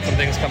heard about some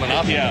things coming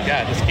up.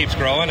 Yeah, it just keeps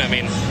growing. I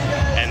mean,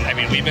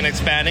 we've been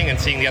expanding and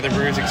seeing the other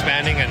breweries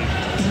expanding, and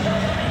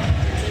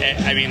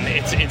I mean,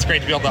 it's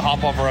great to be able to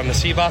hop over on the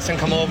C bus and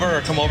come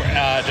over,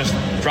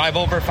 just drive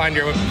over, find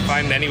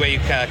any way you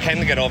can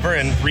to get over.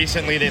 And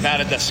recently they've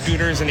added the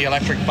scooters and the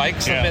electric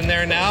bikes have been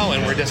there now,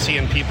 and we're just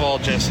seeing people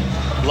just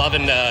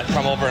loving to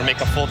come over and make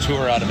a full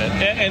tour out of it.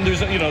 And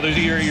there's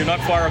you're not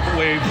far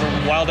away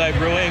from Wild Eye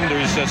Brewing.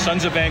 There's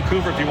Sons of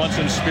Vancouver if you want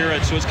some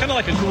spirits. So it's kind of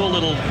like a cool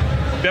little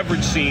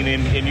beverage scene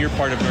in your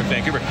part of North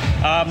Vancouver.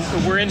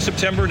 We're in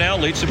September now,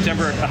 late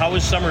September. How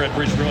is summer at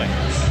Bridge Brewing?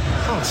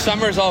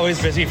 Summer's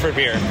always busy for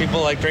beer.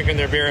 People like drinking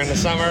their beer in the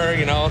summer.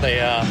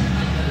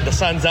 The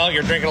sun's out,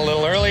 you're drinking a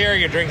little earlier,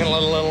 you're drinking a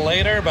little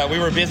later, but we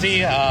were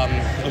busy.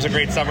 It was a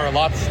great summer.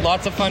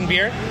 Lots of fun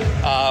beer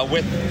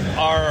with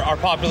our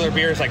popular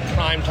beers like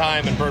Prime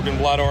Time and Bourbon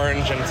Blood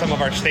Orange and some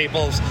of our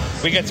staples.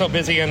 We get so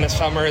busy in the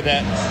summer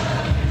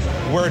that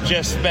we're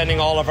just spending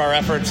all of our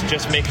efforts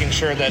just making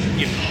sure that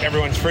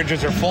everyone's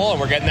fridges are full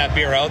and we're getting that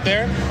beer out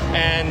there.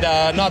 And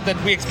not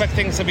that we expect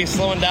things to be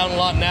slowing down a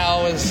lot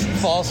now as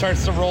fall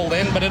starts to roll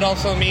in, but it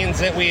also means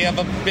that we have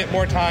a bit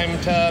more time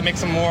to make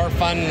some more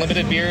fun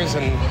limited beers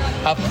and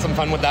have some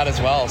fun with that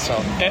as well. So.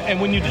 And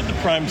when you did the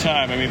Prime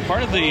Time, I mean,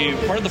 part of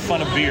the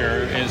fun of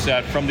beer is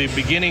that from the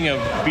beginning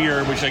of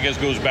beer, which I guess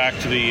goes back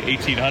to the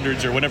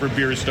 1800s or whenever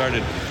beer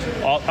started,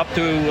 up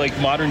to like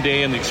modern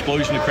day and the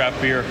explosion of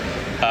craft beer.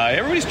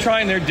 Everybody's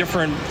trying their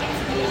different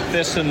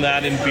this and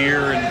that in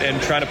beer and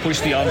trying to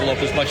push the envelope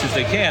as much as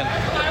they can.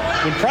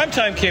 When Prime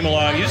Time came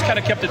along, you just kind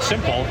of kept it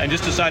simple and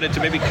just decided to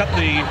maybe cut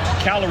the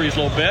calories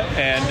a little bit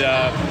and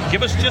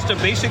give us just a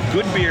basic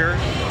good beer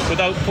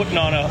without putting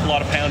on a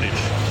lot of poundage.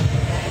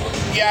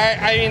 Yeah,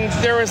 I mean,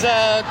 there was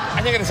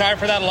I think a desire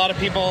for that. A lot of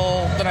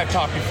people that I've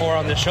talked before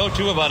on the show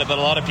too about it, but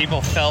a lot of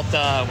people felt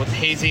with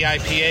hazy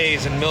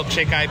IPAs and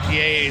milkshake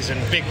IPAs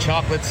and big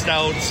chocolate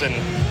stouts and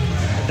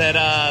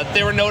that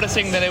they were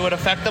noticing that it would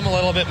affect them a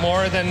little bit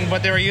more than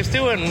what they were used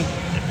to, and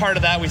part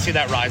of that we see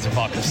that rise of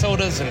vodka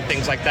sodas and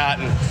things like that.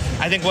 And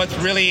I think what's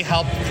really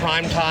helped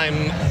Prime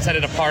Time set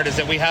it apart is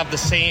that we have the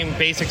same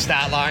basic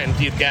stat line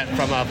you'd get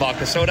from a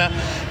vodka soda,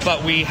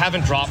 but we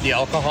haven't dropped the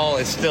alcohol.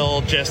 It's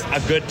still just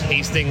a good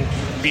tasting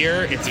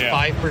beer. It's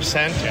 5%.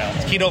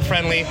 It's keto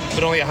friendly,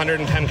 but only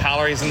 110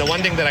 calories. And the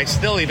one thing that I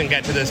still even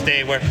get to this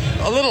day, where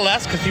a little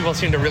less because people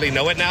seem to really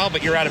know it now,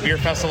 but you're at a beer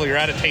festival, you're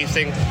at a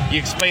tasting, you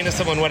explain to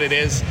someone what it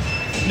is,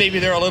 maybe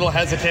they're a little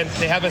hesitant,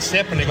 they have a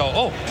sip and they go,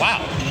 oh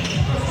wow,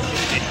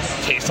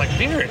 it tastes like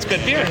beer, it's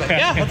good beer. Like,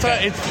 yeah,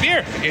 it's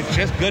beer, it's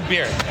just good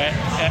beer.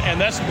 And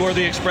that's more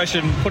the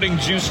expression putting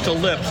juice to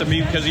lips. I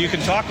mean, because you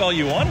can talk all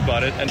you want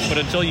about it, but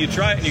until you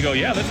try it and you go,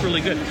 yeah, that's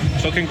really good.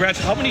 So congrats.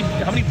 How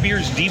many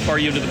beers deep are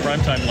you into the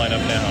Prime Time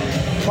lineup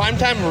now? Prime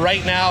Time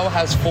right now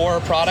has 4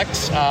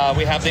 products.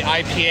 We have the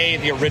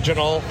IPA, the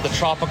original, the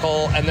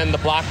tropical, and then the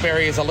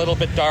blackberry is a little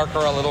bit darker,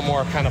 a little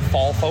more kind of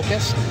fall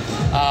focused.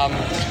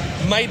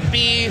 Might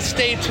be,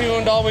 stay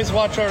tuned, always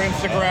watch our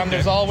Instagram.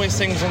 There's always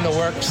things in the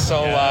works,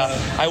 so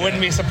I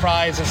wouldn't be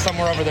surprised if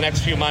somewhere over the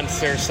next few months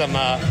there's some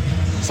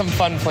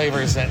fun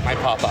flavors that might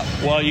pop up.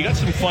 Well, you got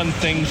some fun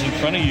things in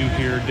front of you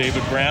here,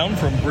 David Brown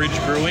from Bridge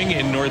Brewing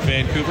in North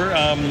Vancouver.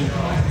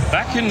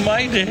 Back in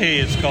my day,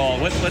 it's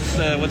called. What's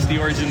the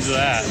origins of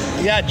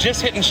that? Yeah,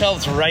 just hitting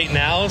shelves right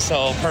now,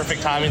 so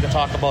perfect timing to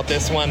talk about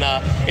this one.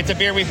 It's a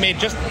beer we've made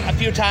just a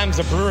few times.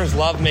 The brewers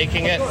love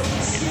making it.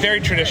 Very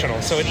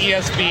traditional. So an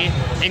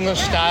ESB, English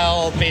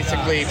style,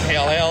 basically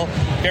pale ale,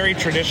 very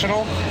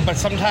traditional. But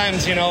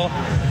sometimes,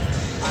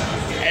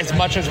 as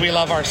much as we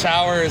love our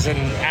sours and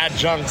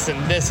adjuncts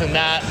and this and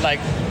that, like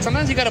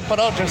sometimes you got to put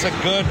out just a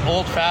good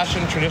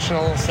old-fashioned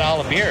traditional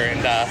style of beer,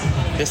 and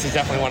this is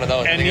definitely one of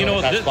those. And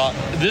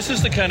this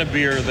is the kind of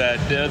beer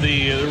that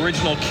the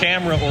original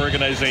camera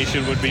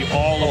organization would be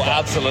all about.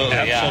 Absolutely,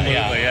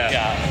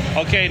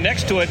 yeah. Okay,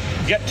 next to it,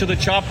 get to the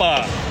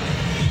choppa.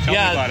 Tell me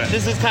about it.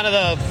 This is kind of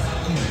the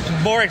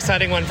more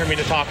exciting one for me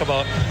to talk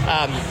about.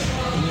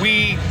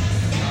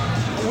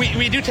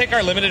 We do take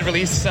our limited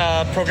release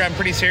program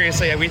pretty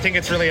seriously, and we think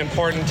it's really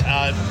important,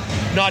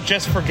 not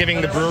just for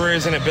giving the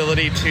brewers an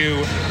ability to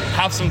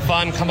have some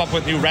fun, come up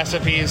with new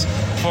recipes,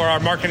 for our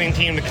marketing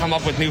team to come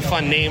up with new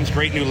fun names,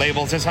 great new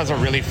labels. This has a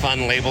really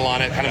fun label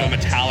on it, kind of a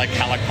metallic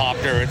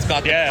helicopter. It's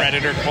got the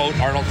Predator quote,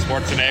 Arnold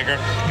Schwarzenegger,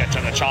 get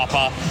to the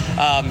choppa.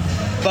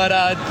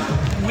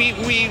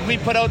 We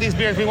put out these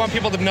beers. We want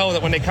people to know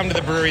that when they come to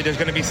the brewery, there's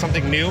going to be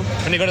something new.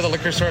 When they go to the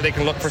liquor store, they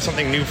can look for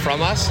something new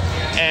from us.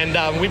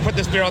 And we put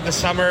this beer out this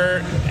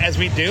summer as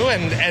we do.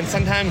 And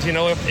sometimes,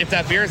 if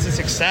that beer is a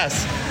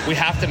success, we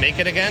have to make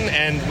it again.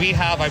 And we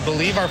have, I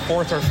believe, our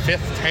 4th or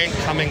 5th tank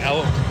coming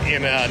out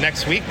in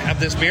next week of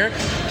this beer.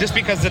 Just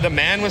because the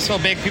demand was so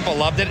big, people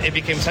loved it. It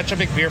became such a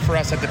big beer for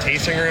us at the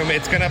tasting room.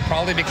 It's going to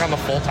probably become a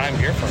full-time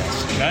beer for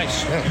us.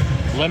 Nice. Yeah.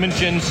 Lemon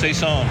Gin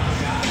Saison.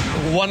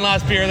 One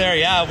last beer there.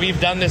 Yeah, we've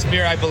done this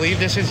beer. I believe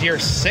this is year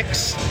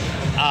 6.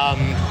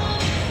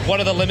 one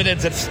of the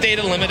limiteds that stayed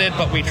a limited,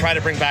 but we try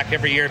to bring back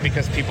every year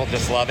because people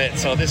just love it.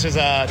 So this is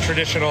a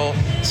traditional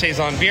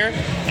Saison beer,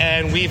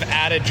 and we've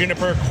added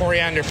juniper,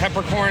 coriander,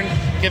 peppercorn,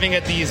 giving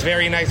it these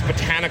very nice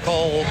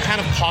botanical, kind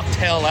of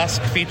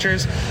cocktail-esque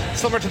features,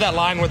 similar to that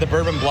line where the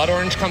bourbon blood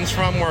orange comes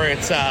from, where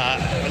it's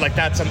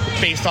that's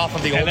based off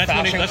of the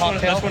old-fashioned cocktail.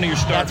 That's one of your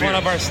star That's beers.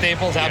 one of our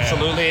staples,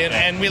 absolutely.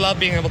 And we love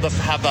being able to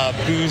have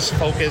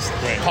booze-focused,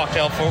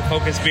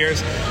 cocktail-focused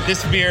beers.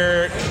 This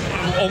beer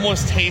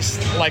almost tastes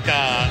like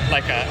a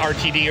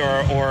RTD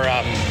or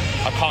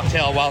a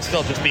cocktail while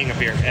still just being a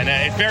beer. And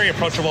it's very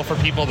approachable for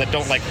people that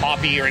don't like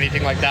hoppy or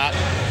anything like that.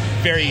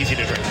 Very easy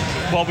to drink.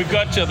 Well, we've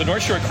got the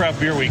North Shore Craft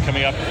Beer Week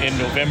coming up in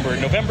November.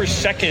 November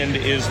 2nd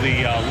is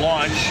the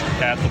launch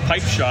at the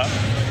Pipe Shop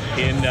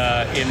in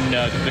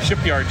the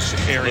Shipyards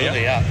area.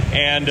 Absolutely, yeah.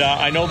 And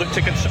I know that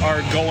tickets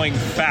are going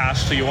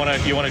fast, so you want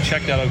to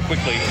check that out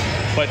quickly.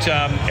 But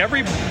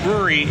every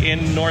brewery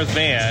in North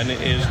Van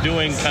is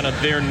doing kind of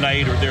their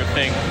night or their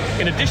thing,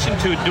 in addition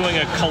to doing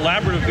a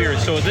collaborative beer.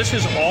 So this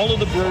is all of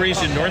the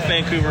breweries in North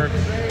Vancouver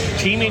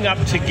teaming up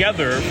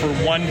together for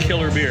one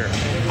killer beer.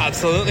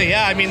 Absolutely,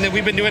 yeah. I mean,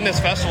 we've been doing this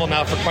festival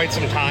now for quite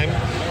some time,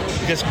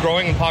 just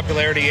growing in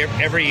popularity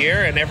every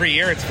year, and every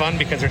year it's fun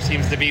because there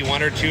seems to be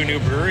one or two new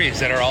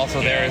breweries that are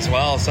also there as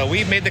well. So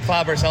we've made the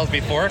collab ourselves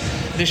before.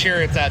 This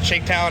year it's at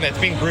Shakedown. It's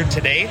being brewed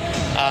today.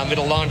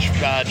 It'll launch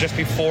just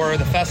before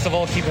the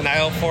festival. Keep an eye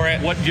out for it.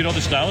 What do you know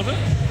the style of it?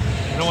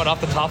 You know what,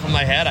 off the top of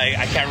my head,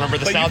 I can't remember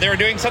the style. They were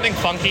doing something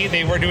funky.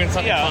 They were doing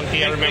something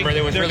funky. I remember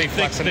they was really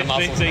flexing the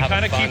muscles. They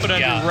kind of keep it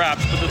under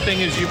wraps, but the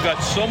thing is, you've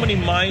got so many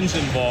minds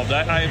involved.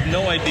 I have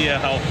no idea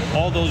how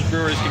all those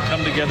brewers can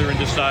come together and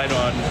decide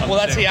on well,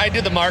 that's I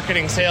do the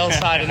marketing sales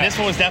side, and this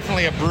one was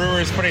definitely a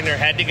brewers putting their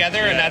head together,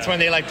 and that's when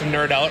they like to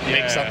nerd out and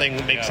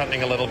make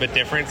something a little bit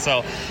different.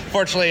 So,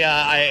 fortunately,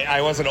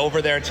 I wasn't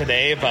over there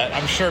today, but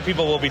I'm sure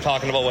people will be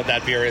talking about what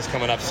that beer is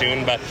coming up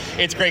soon. But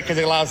it's great because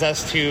it allows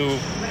us to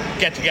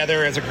get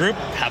together as a group,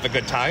 have a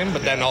good time,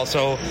 but then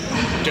also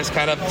just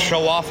kind of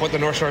show off what the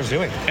North Shore is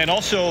doing. And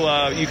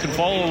also, you can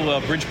follow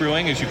Bridge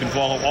Brewing, as you can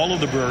follow all of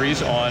the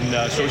breweries on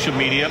social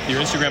media,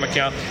 your Instagram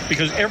account,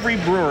 because every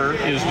brewer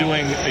is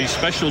doing a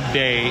special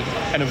day,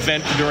 an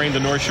event during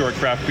the North Shore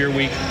Craft Beer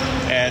Week,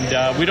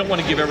 and we don't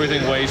want to give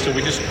everything away, so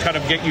we just kind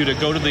of get you to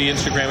go to the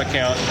Instagram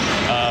account,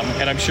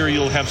 and I'm sure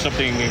you'll have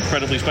something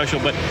incredibly special.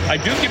 But I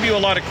do give you a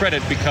lot of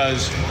credit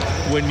because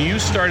when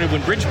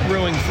Bridge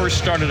Brewing first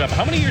started up,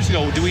 how many years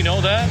ago do we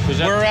know that?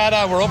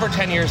 We're over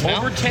 10 years now.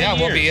 Over 10 years.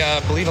 We'll be, I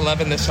believe,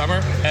 11 this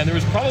summer. And there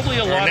was probably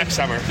next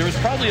summer. There was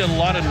probably a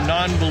lot of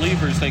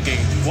non-believers thinking,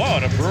 "Wow,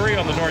 a brewery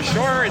on the North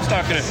Shore, it's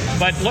not going to."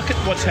 But look at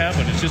what's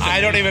happened. It's just.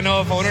 I don't even know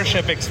if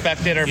ownership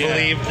expected or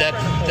believed that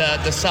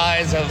the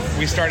size of.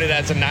 We started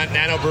as a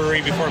nano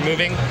brewery before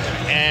moving,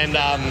 and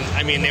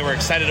I mean they were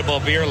excited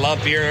about beer,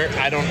 love beer.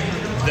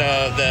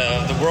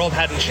 The world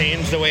hadn't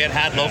changed the way it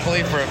had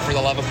locally for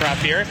the love of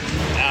craft beer.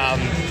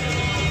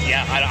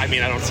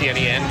 I don't see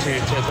any end to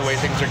the way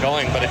things are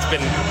going, but it's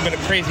been a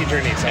crazy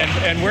journey. So.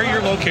 And where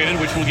you're located,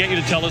 which we'll get you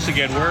to tell us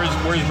again,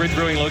 where's Bridge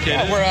Brewing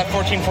located? We're at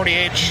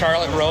 1448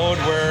 Charlotte Road.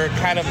 We're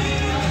kind of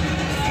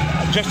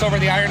just over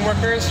the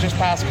Ironworkers, just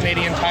past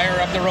Canadian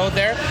Tire up the road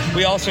there.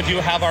 We also do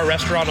have our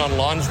restaurant on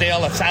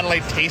Lonsdale, a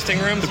satellite tasting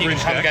room, so you can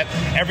come get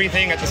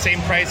everything at the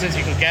same prices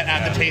you can get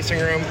at the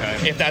tasting room,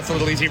 if that's a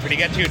little easier for you to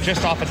get to,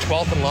 just off of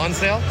 12th and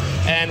Lonsdale.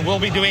 And we'll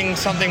be doing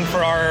something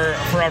for our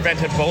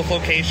event at both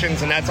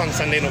locations, and that's on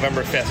Sunday,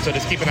 November 5th. So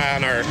just keep an eye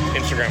on our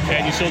Instagram.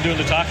 And you still doing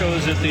the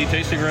tacos at the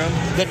tasting room?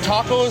 The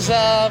tacos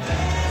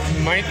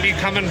might be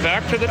coming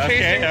back to the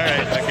tasting. All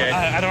right, okay.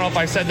 I don't know if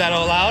I said that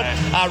out loud.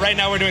 Right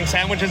now we're doing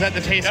sandwiches at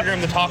the tasting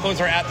room. The tacos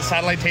are at the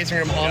satellite tasting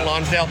room on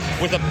Lonsdale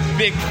with a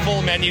big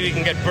full menu. You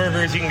can get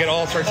burgers, you can get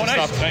all sorts of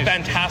stuff. Nice.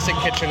 Fantastic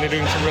kitchen. They're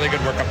doing some really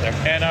good work up there.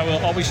 And I will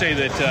always say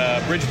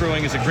that Bridge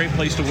Brewing is a great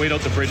place to wait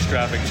out the bridge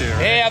traffic too.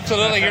 Right? Hey,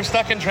 absolutely. You're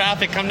stuck in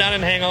traffic. Come down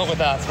and hang out with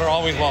us. We're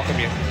always welcome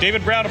you.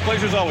 David Brown, a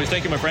pleasure as always.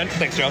 Thank you, my friend.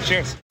 Thanks, Joe.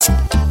 Cheers.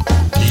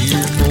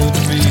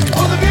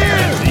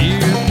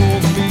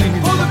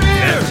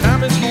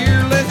 Time is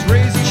here, let's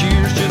raise a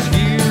cheers, just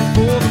here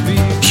for the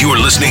beer. You're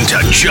listening to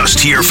Just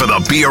Here for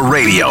the Beer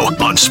Radio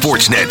on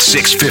Sportsnet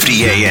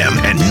 650 AM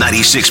and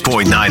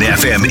 96.9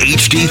 FM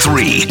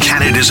HD3,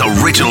 Canada's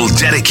original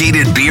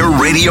dedicated beer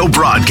radio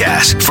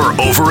broadcast for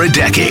over a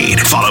decade.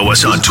 Follow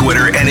us on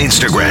Twitter and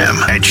Instagram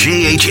at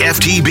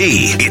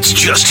JHFTB. It's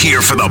Just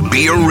Here for the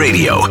Beer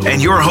Radio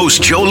and your hosts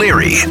Joe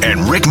Leary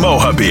and Rick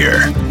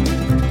Mohabir.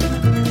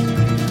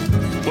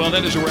 Well,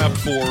 that is a wrap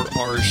for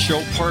our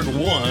show, part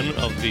one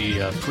of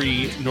the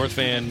pre-North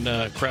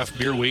Van Craft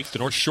Beer Week, the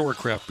North Shore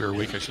Craft Beer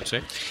Week, I should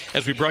say,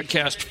 as we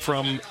broadcast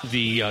from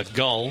the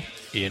Gull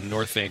in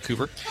North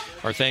Vancouver.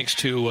 Our thanks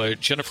to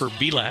Jennifer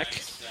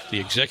Belak, the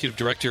Executive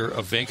Director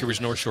of Vancouver's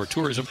North Shore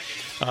Tourism.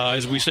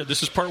 As we said,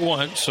 this is part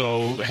one,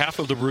 so half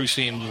of the brew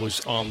scene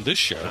was on this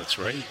show. That's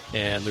right.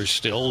 And there's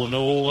still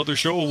no other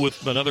show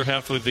with another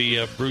half of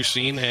the brew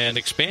scene and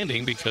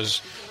expanding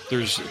because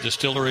there's a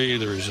distillery,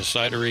 there's a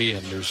cidery,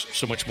 and there's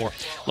so much more.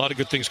 A lot of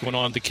good things going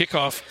on. The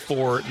kickoff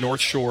for North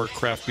Shore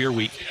Craft Beer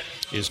Week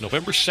is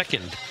November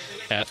 2nd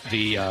at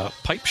the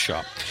Pipe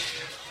Shop.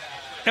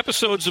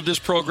 Episodes of this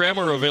program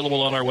are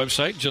available on our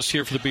website,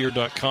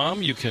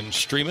 justhereforthebeer.com. You can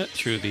stream it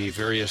through the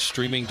various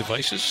streaming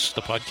devices,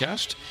 the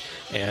podcast,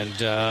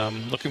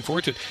 and looking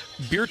forward to it.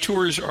 Beer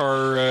tours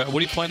are, what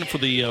are you planning for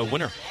the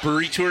winter?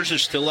 Brewery tours are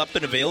still up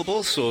and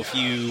available, so if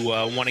you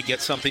want to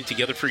get something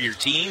together for your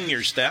team,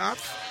 your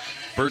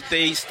staff,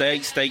 birthdays,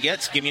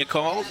 stagettes, give me a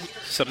call,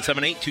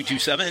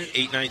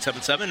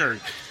 778-227-8977, or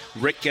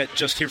Rick at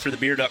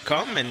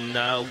justhereforthebeer.com, and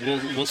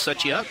we'll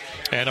set you up.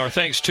 And our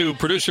thanks to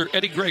producer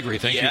Eddie Gregory.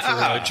 Thank you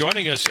for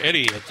joining us,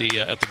 Eddie, at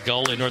the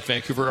Gull in North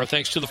Vancouver. Our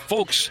thanks to the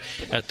folks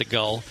at the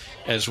Gull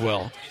as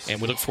well. And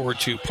we look forward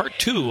to part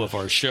 2 of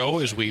our show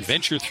as we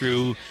venture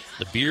through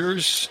the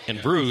beers and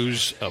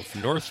brews of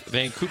North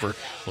Vancouver.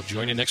 We'll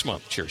join you next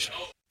month. Cheers.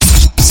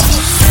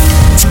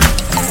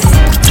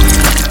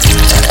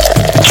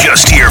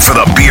 Just Here for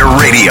the Beer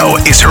Radio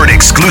is heard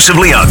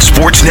exclusively on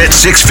Sportsnet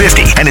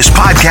 650 and is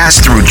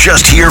podcast through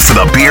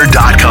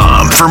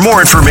justhereforthebeer.com. For more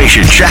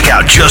information, check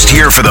out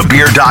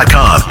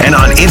justhereforthebeer.com and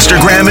on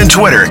Instagram and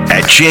Twitter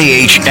at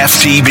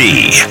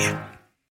JHFTB.